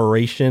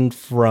inspiration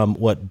from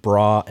what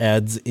Bra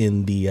adds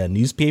in the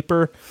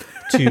newspaper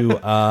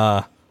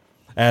to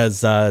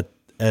as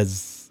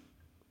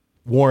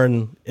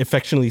Warren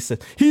affectionately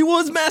said, he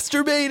was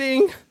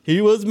masturbating.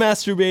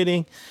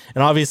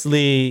 And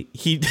obviously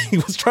he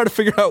was trying to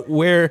figure out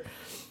where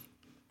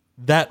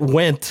that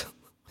went.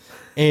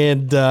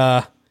 And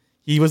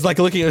he was like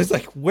looking, it was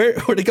like,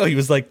 where'd it go? He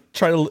was like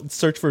trying to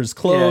search for his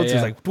clothes. Yeah. He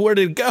was like, where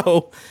did it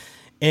go?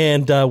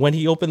 And when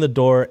he opened the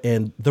door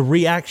and the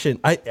reaction,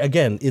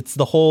 it's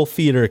the whole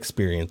theater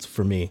experience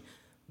for me.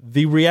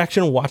 The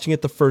reaction watching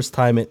it the first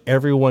time and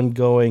everyone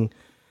going,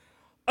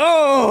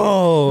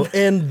 Oh,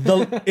 and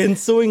the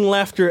ensuing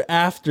laughter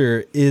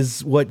after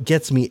is what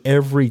gets me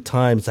every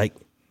time. It's like,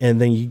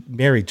 and then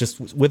Mary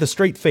just with a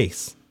straight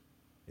face.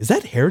 Is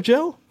that hair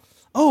gel?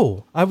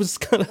 Oh, I was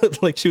kind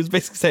of like, she was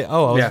basically saying,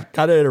 oh, I was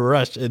kind of in a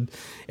rush. And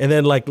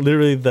then like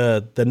literally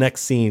the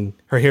next scene,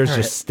 her hair's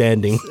just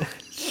standing.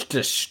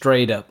 Just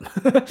straight up.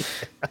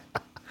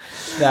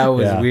 That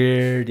was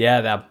weird.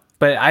 Yeah,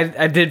 but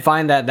I did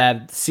find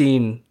that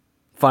scene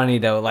funny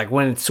though, like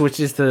when it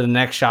switches to the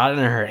next shot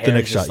and her hair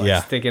is just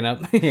like sticking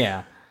up.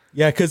 Yeah,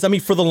 because I mean,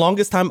 for the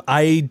longest time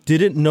I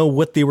didn't know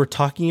what they were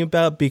talking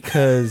about,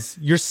 because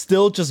you're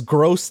still just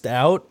grossed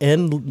out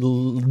and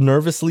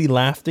nervously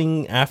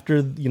laughing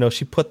after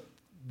she put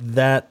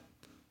that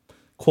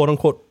quote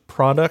unquote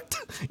product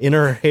in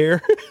her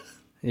hair.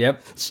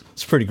 Yep,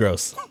 it's pretty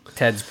gross.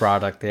 Ted's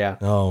product, yeah.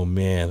 Oh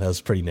man, that was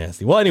pretty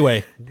nasty. Well,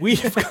 anyway,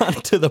 we've gotten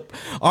to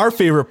our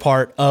favorite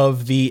part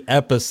of the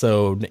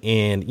episode,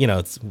 and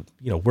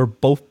we're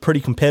both pretty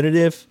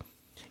competitive,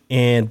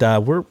 and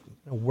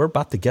we're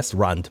about to guess the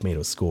Rotten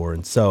Tomatoes score.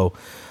 And so,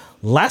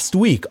 last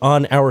week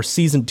on our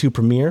season 2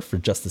 premiere for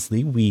Justice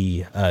League,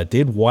 we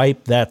did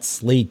wipe that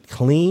slate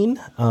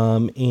clean,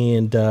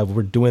 and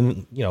we're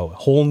doing a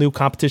whole new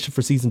competition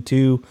for season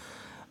 2.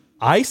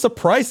 I was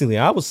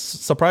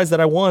surprised that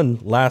I won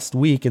last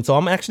week. And so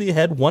I'm actually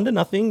ahead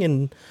 1-0.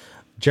 And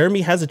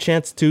Jeremy has a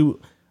chance to,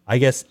 I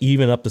guess,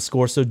 even up the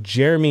score. So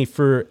Jeremy,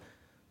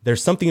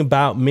 There's Something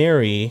About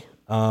Mary,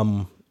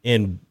 and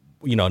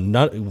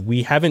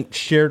we haven't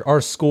shared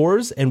our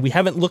scores and we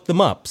haven't looked them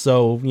up.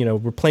 So,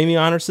 we're playing the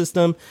honor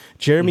system.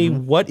 Jeremy,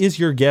 what is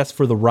your guess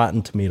for the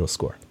Rotten Tomato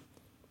score?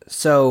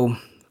 So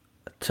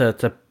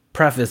to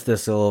preface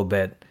this a little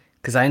bit,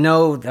 because I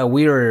know that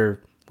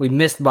we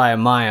missed by a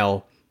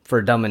mile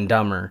for Dumb and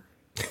Dumber.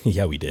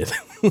 Yeah, we did.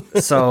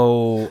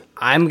 So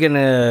I'm going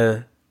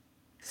to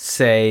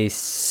say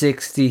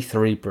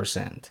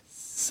 63%.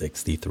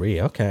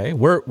 63. Okay.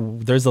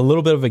 There's a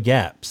little bit of a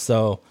gap.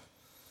 So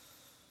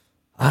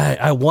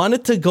I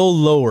wanted to go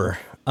lower.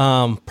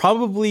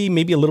 Probably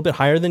maybe a little bit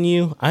higher than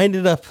you. I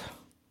ended up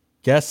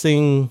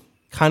guessing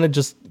kind of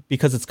just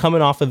because it's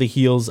coming off of the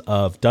heels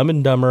of Dumb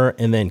and Dumber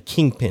and then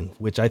Kingpin,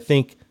 which I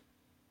think,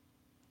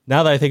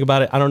 now that I think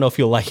about it, I don't know if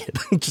you'll like it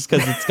just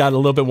because it's got a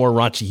little bit more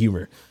raunchy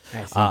humor.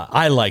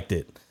 I liked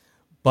it,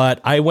 but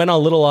I went a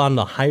little on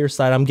the higher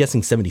side. I'm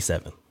guessing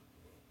 77.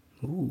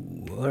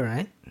 Ooh, all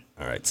right.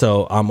 All right.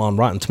 So I'm on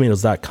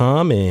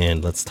RottenTomatoes.com,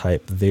 and let's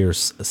type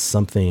There's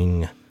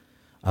Something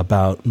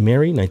About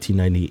Mary,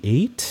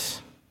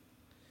 1998.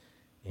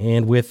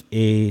 And with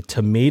a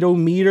tomato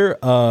meter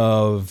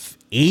of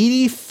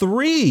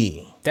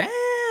 83. Damn,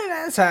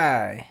 that's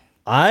high.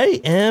 I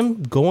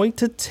am going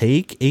to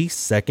take a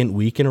second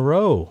week in a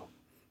row.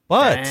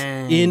 But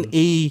in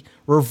a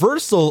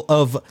reversal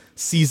of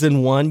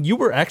season 1, you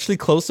were actually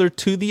closer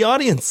to the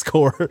audience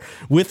score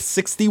with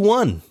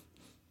 61.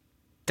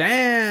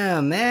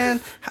 Damn, man.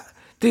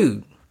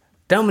 Dude,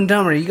 Dumb and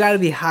Dumber, you got to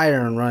be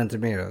higher on Rotten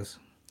Tomatoes.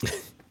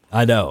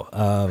 I know.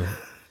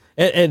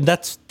 And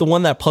that's the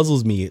one that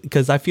puzzles me,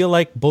 because I feel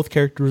like both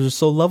characters are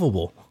so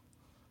lovable.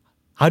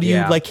 How do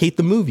you hate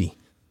the movie?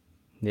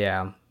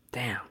 Yeah.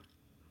 Damn.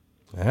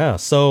 Yeah,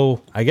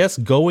 so I guess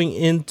going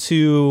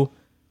into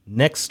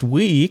next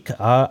week,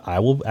 I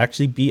will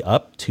actually be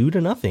up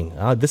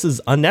 2-0. This is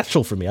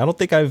unnatural for me. I don't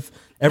think I've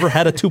ever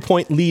had a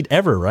 2-point lead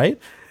ever, right?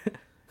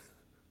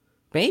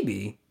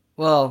 Maybe.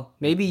 Well,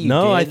 maybe you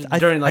did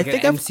during like an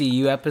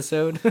MCU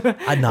episode.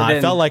 I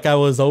felt like I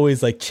was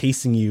always like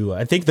chasing you.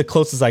 I think the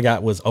closest I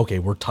got was, okay,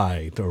 we're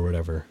tied or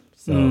whatever.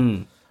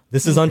 So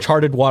this is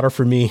uncharted water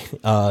for me,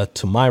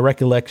 to my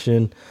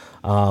recollection.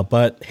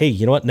 But hey,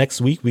 you know what?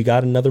 Next week we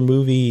got another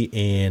movie,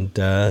 and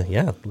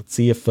let's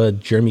see if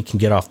Jeremy can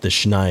get off the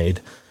schneid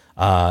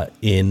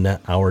in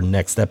our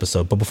next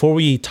episode. But before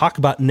we talk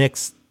about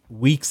next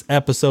week's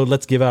episode,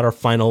 let's give out our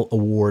final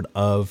award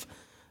of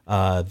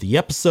the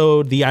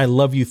episode, the I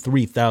Love You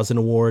 3000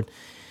 award.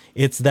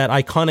 It's that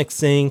iconic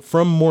saying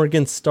from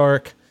Morgan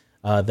Stark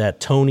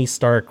that Tony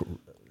Stark,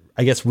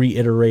 I guess,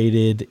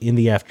 reiterated in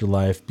the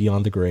afterlife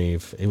beyond the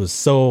grave. It was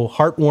so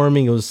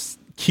heartwarming. It was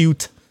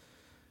cute.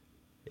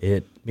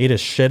 It made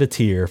us shed a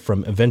tear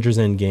from Avengers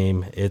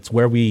Endgame. It's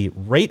where we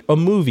rate a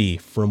movie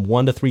from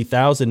 1 to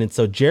 3,000. And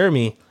so,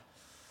 Jeremy,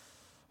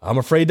 I'm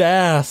afraid to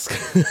ask,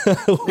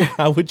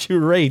 how would you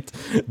rate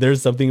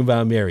There's Something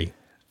About Mary?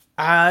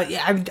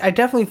 I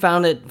definitely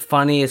found it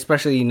funny,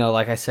 especially,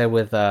 like I said,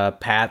 with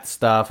Pat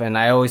stuff. And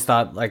I always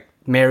thought, like,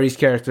 Mary's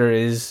character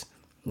is,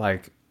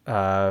 like,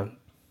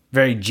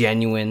 very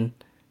genuine.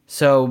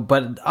 So,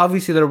 but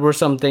obviously there were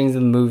some things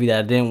in the movie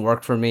that didn't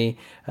work for me.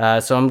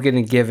 So I'm going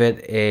to give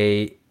it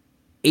a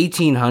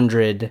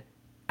 1,800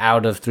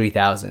 out of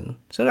 3,000.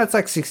 So that's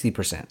like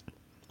 60%.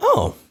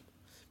 Oh,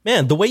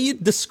 man, the way you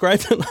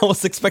described it, I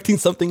was expecting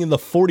something in the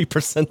 40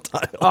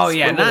 percentile. Oh,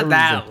 yeah, not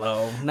that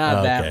low.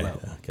 Not that low.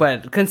 Okay.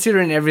 But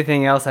considering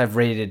everything else I've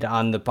rated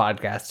on the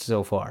podcast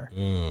so far.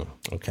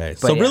 Okay.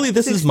 So really,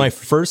 this 60. Is my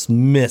first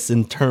miss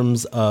in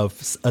terms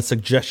of a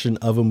suggestion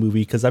of a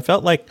movie, because I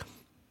felt like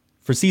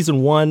for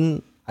season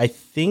 1, I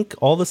think,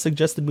 all the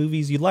suggested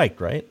movies you liked,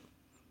 right?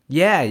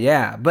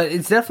 Yeah. But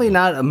it's definitely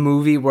not a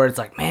movie where it's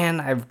like, man,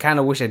 I kind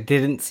of wish I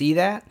didn't see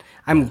that.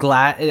 I'm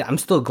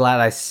still glad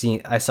I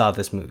saw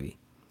this movie.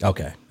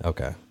 Okay.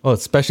 Well,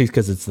 especially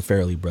because it's the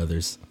Farrelly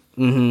brothers.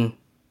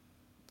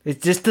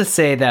 It's just to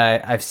say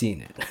that I've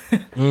seen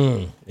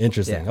it.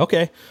 Interesting. Yeah.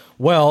 Okay.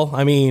 Well,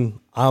 I mean,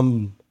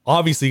 I'm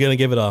obviously going to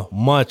give it a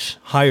much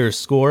higher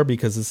score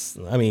because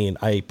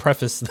I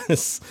prefaced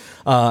this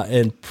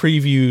and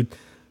previewed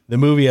the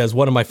movie as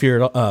one of my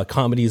favorite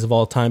comedies of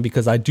all time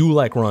because I do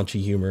like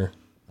raunchy humor.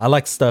 I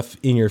like stuff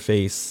in your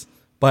face,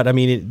 but I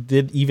mean, it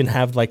did even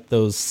have like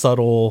those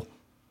subtle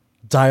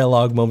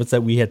dialogue moments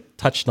that we had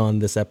touched on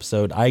this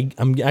episode.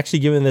 I'm actually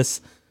giving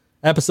this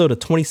episode a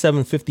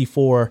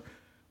 2754,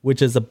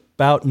 which is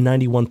about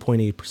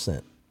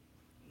 91.8%.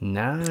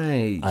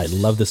 Nice. I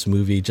love this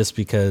movie just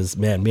because,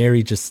 man,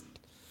 Mary just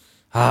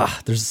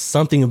there's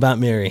something about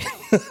Mary.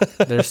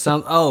 There's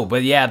some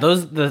but yeah,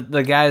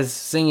 the guys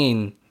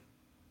singing,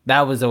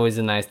 that was always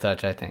a nice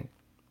touch, I think.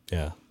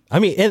 Yeah. I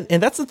mean,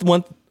 and that's the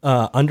one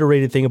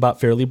underrated thing about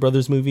Farrelly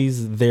Brothers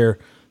movies. Their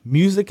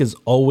music is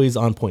always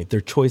on point.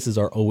 Their choices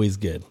are always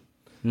good.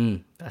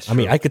 That's true. I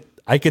mean,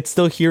 I could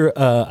still hear,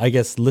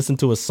 listen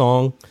to a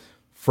song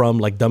from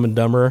like Dumb and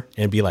Dumber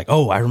and be like,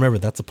 oh, I remember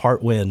that's a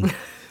part when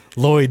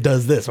Lloyd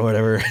does this or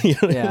whatever. You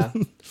know? Yeah.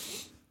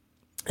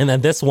 And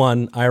then this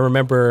one, I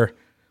remember,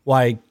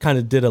 I kind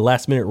of did a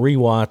last minute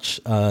rewatch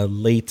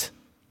late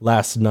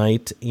last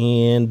night.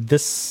 And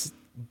this,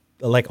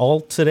 like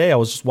all today, I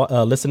was just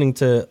listening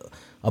to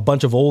a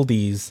bunch of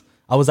oldies.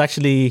 I was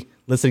actually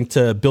listening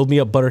to Build Me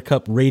Up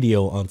Buttercup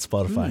Radio on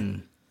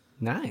Spotify.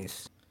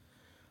 Nice.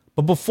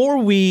 But before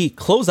we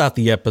close out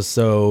the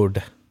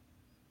episode,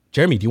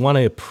 Jeremy, do you want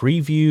to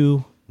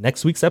preview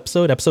next week's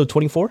episode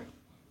 24?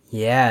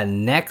 Yeah,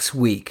 next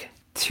week,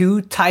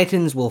 two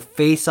titans will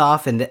face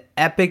off in the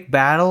epic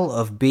battle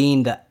of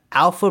being the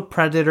alpha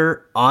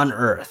predator on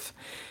Earth.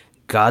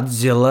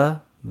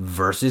 Godzilla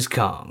versus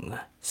Kong.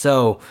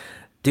 So,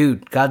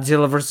 dude,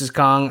 Godzilla versus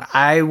Kong,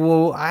 I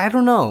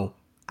don't know.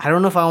 I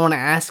don't know if I want to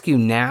ask you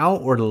now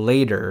or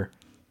later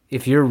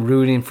if you're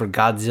rooting for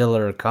Godzilla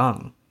or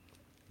Kong.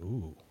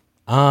 Ooh.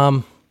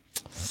 I'm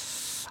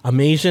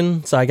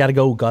Asian, so I got to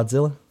go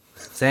Godzilla.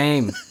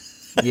 Same.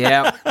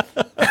 Yeah.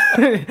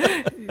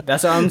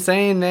 That's what I'm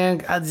saying, man.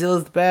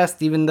 Godzilla's the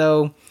best, even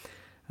though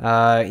the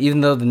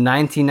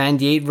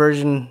 1998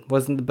 version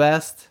wasn't the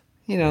best,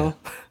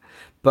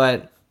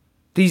 But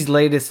these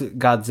latest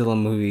Godzilla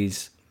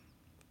movies,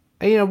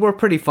 were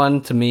pretty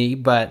fun to me,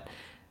 but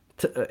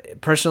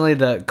personally,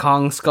 the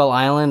Kong Skull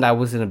Island, I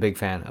wasn't a big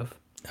fan of.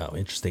 Oh,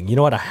 interesting. You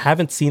know what? I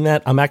haven't seen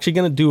that. I'm actually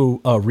going to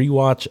do a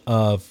rewatch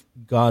of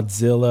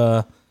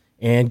Godzilla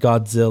and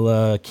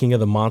Godzilla King of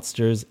the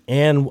Monsters,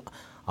 and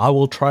I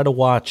will try to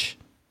watch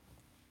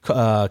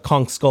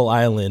Kong Skull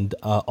Island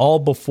all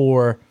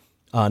before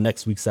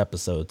next week's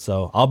episode.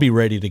 So I'll be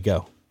ready to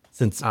go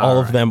since all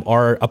of them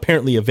are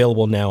apparently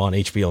available now on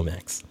HBO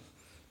Max.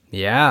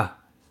 Yeah,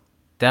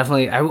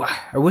 definitely.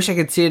 I wish I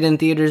could see it in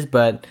theaters,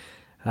 but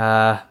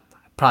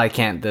probably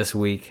can't this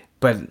week.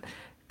 But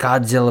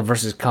Godzilla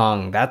versus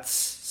Kong, that's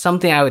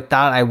something I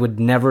thought I would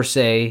never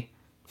say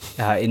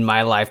in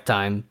my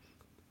lifetime.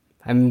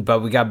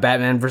 But we got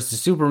Batman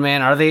versus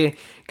Superman. Are they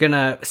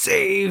gonna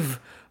save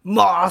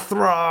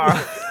Mothra?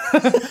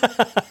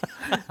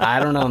 I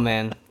don't know,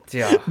 man.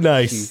 Yeah,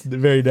 nice.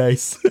 Very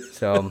nice.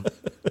 So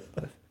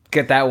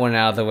get that one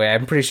out of the way.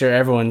 I'm pretty sure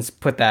everyone's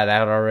put that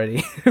out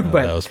already.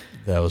 But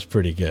that was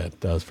pretty good.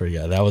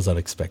 That was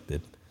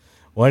unexpected.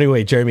 Well,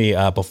 anyway, Jeremy,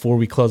 before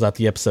we close out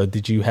the episode,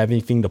 did you have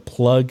anything to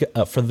plug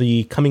for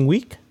the coming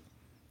week?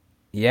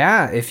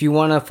 Yeah, if you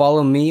want to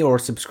follow me or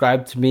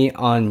subscribe to me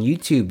on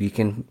YouTube, you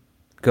can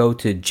go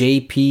to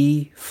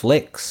JP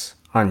Flicks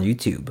on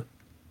YouTube.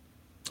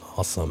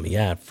 Awesome.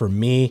 Yeah, for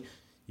me,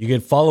 you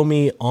can follow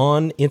me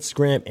on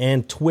Instagram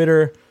and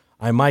Twitter.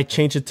 I might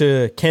change it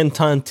to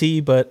Kenton T,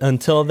 but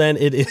until then,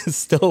 it is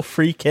still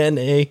Free Ken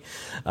A,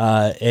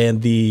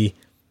 and the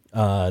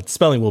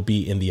spelling will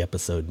be in the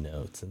episode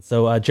notes. And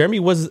so, Jeremy,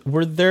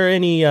 were there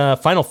any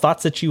final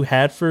thoughts that you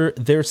had for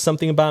There's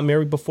Something About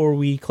Mary before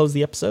we close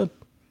the episode?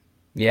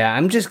 Yeah,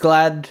 I'm just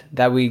glad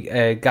that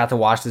we got to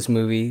watch this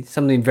movie.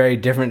 Something very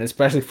different,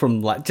 especially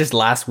from just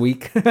last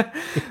week.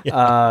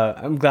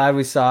 I'm glad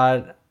we saw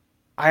it.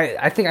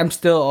 I think I'm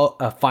still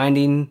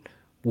finding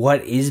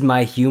what is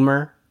my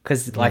humor.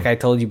 Because like I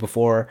told you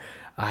before,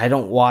 I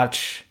don't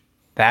watch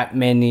that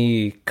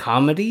many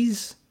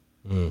comedies.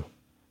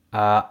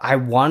 I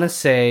want to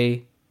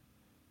say,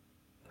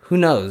 who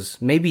knows?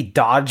 Maybe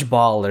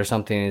Dodgeball or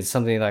something is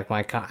something like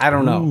my... I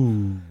don't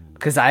know.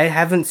 Because I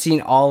haven't seen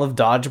all of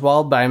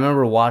Dodgeball, but I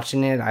remember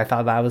watching it. I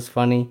thought that was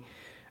funny.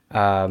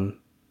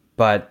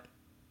 But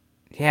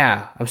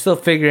yeah, I'm still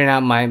figuring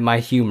out my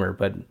humor.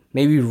 But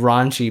maybe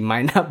raunchy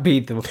might not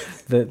be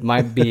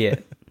might be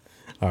it.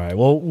 All right.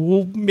 Well,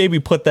 we'll maybe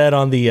put that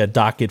on the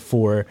docket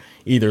for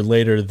either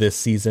later this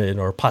season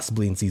or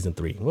possibly in season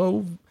 3.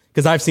 Well,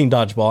 because I've seen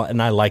Dodgeball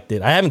and I liked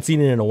it. I haven't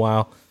seen it in a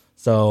while.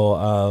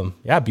 So,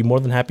 yeah, I'd be more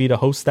than happy to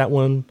host that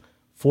one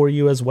for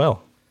you as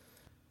well.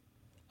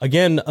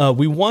 Again,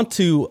 we want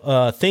to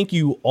thank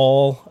you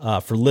all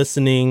for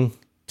listening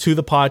to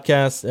the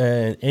podcast,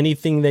 and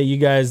anything that you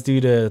guys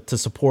do to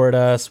support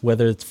us,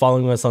 whether it's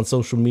following us on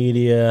social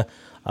media,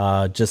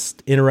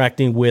 just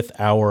interacting with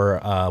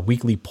our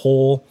weekly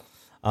poll.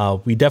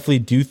 We definitely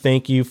do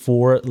thank you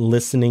for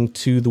listening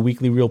to the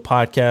Weekly Reel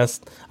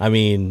podcast. I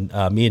mean,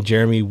 me and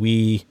Jeremy,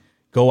 we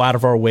go out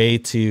of our way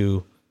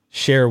to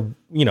share,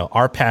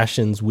 our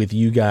passions with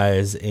you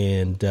guys.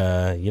 And,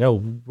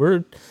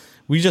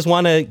 we just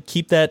want to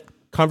keep that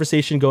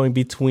conversation going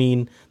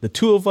between the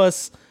two of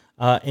us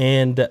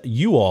and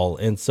you all.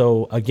 And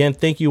so, again,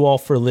 thank you all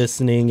for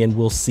listening, and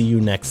we'll see you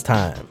next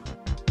time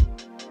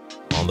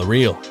on The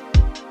Reel.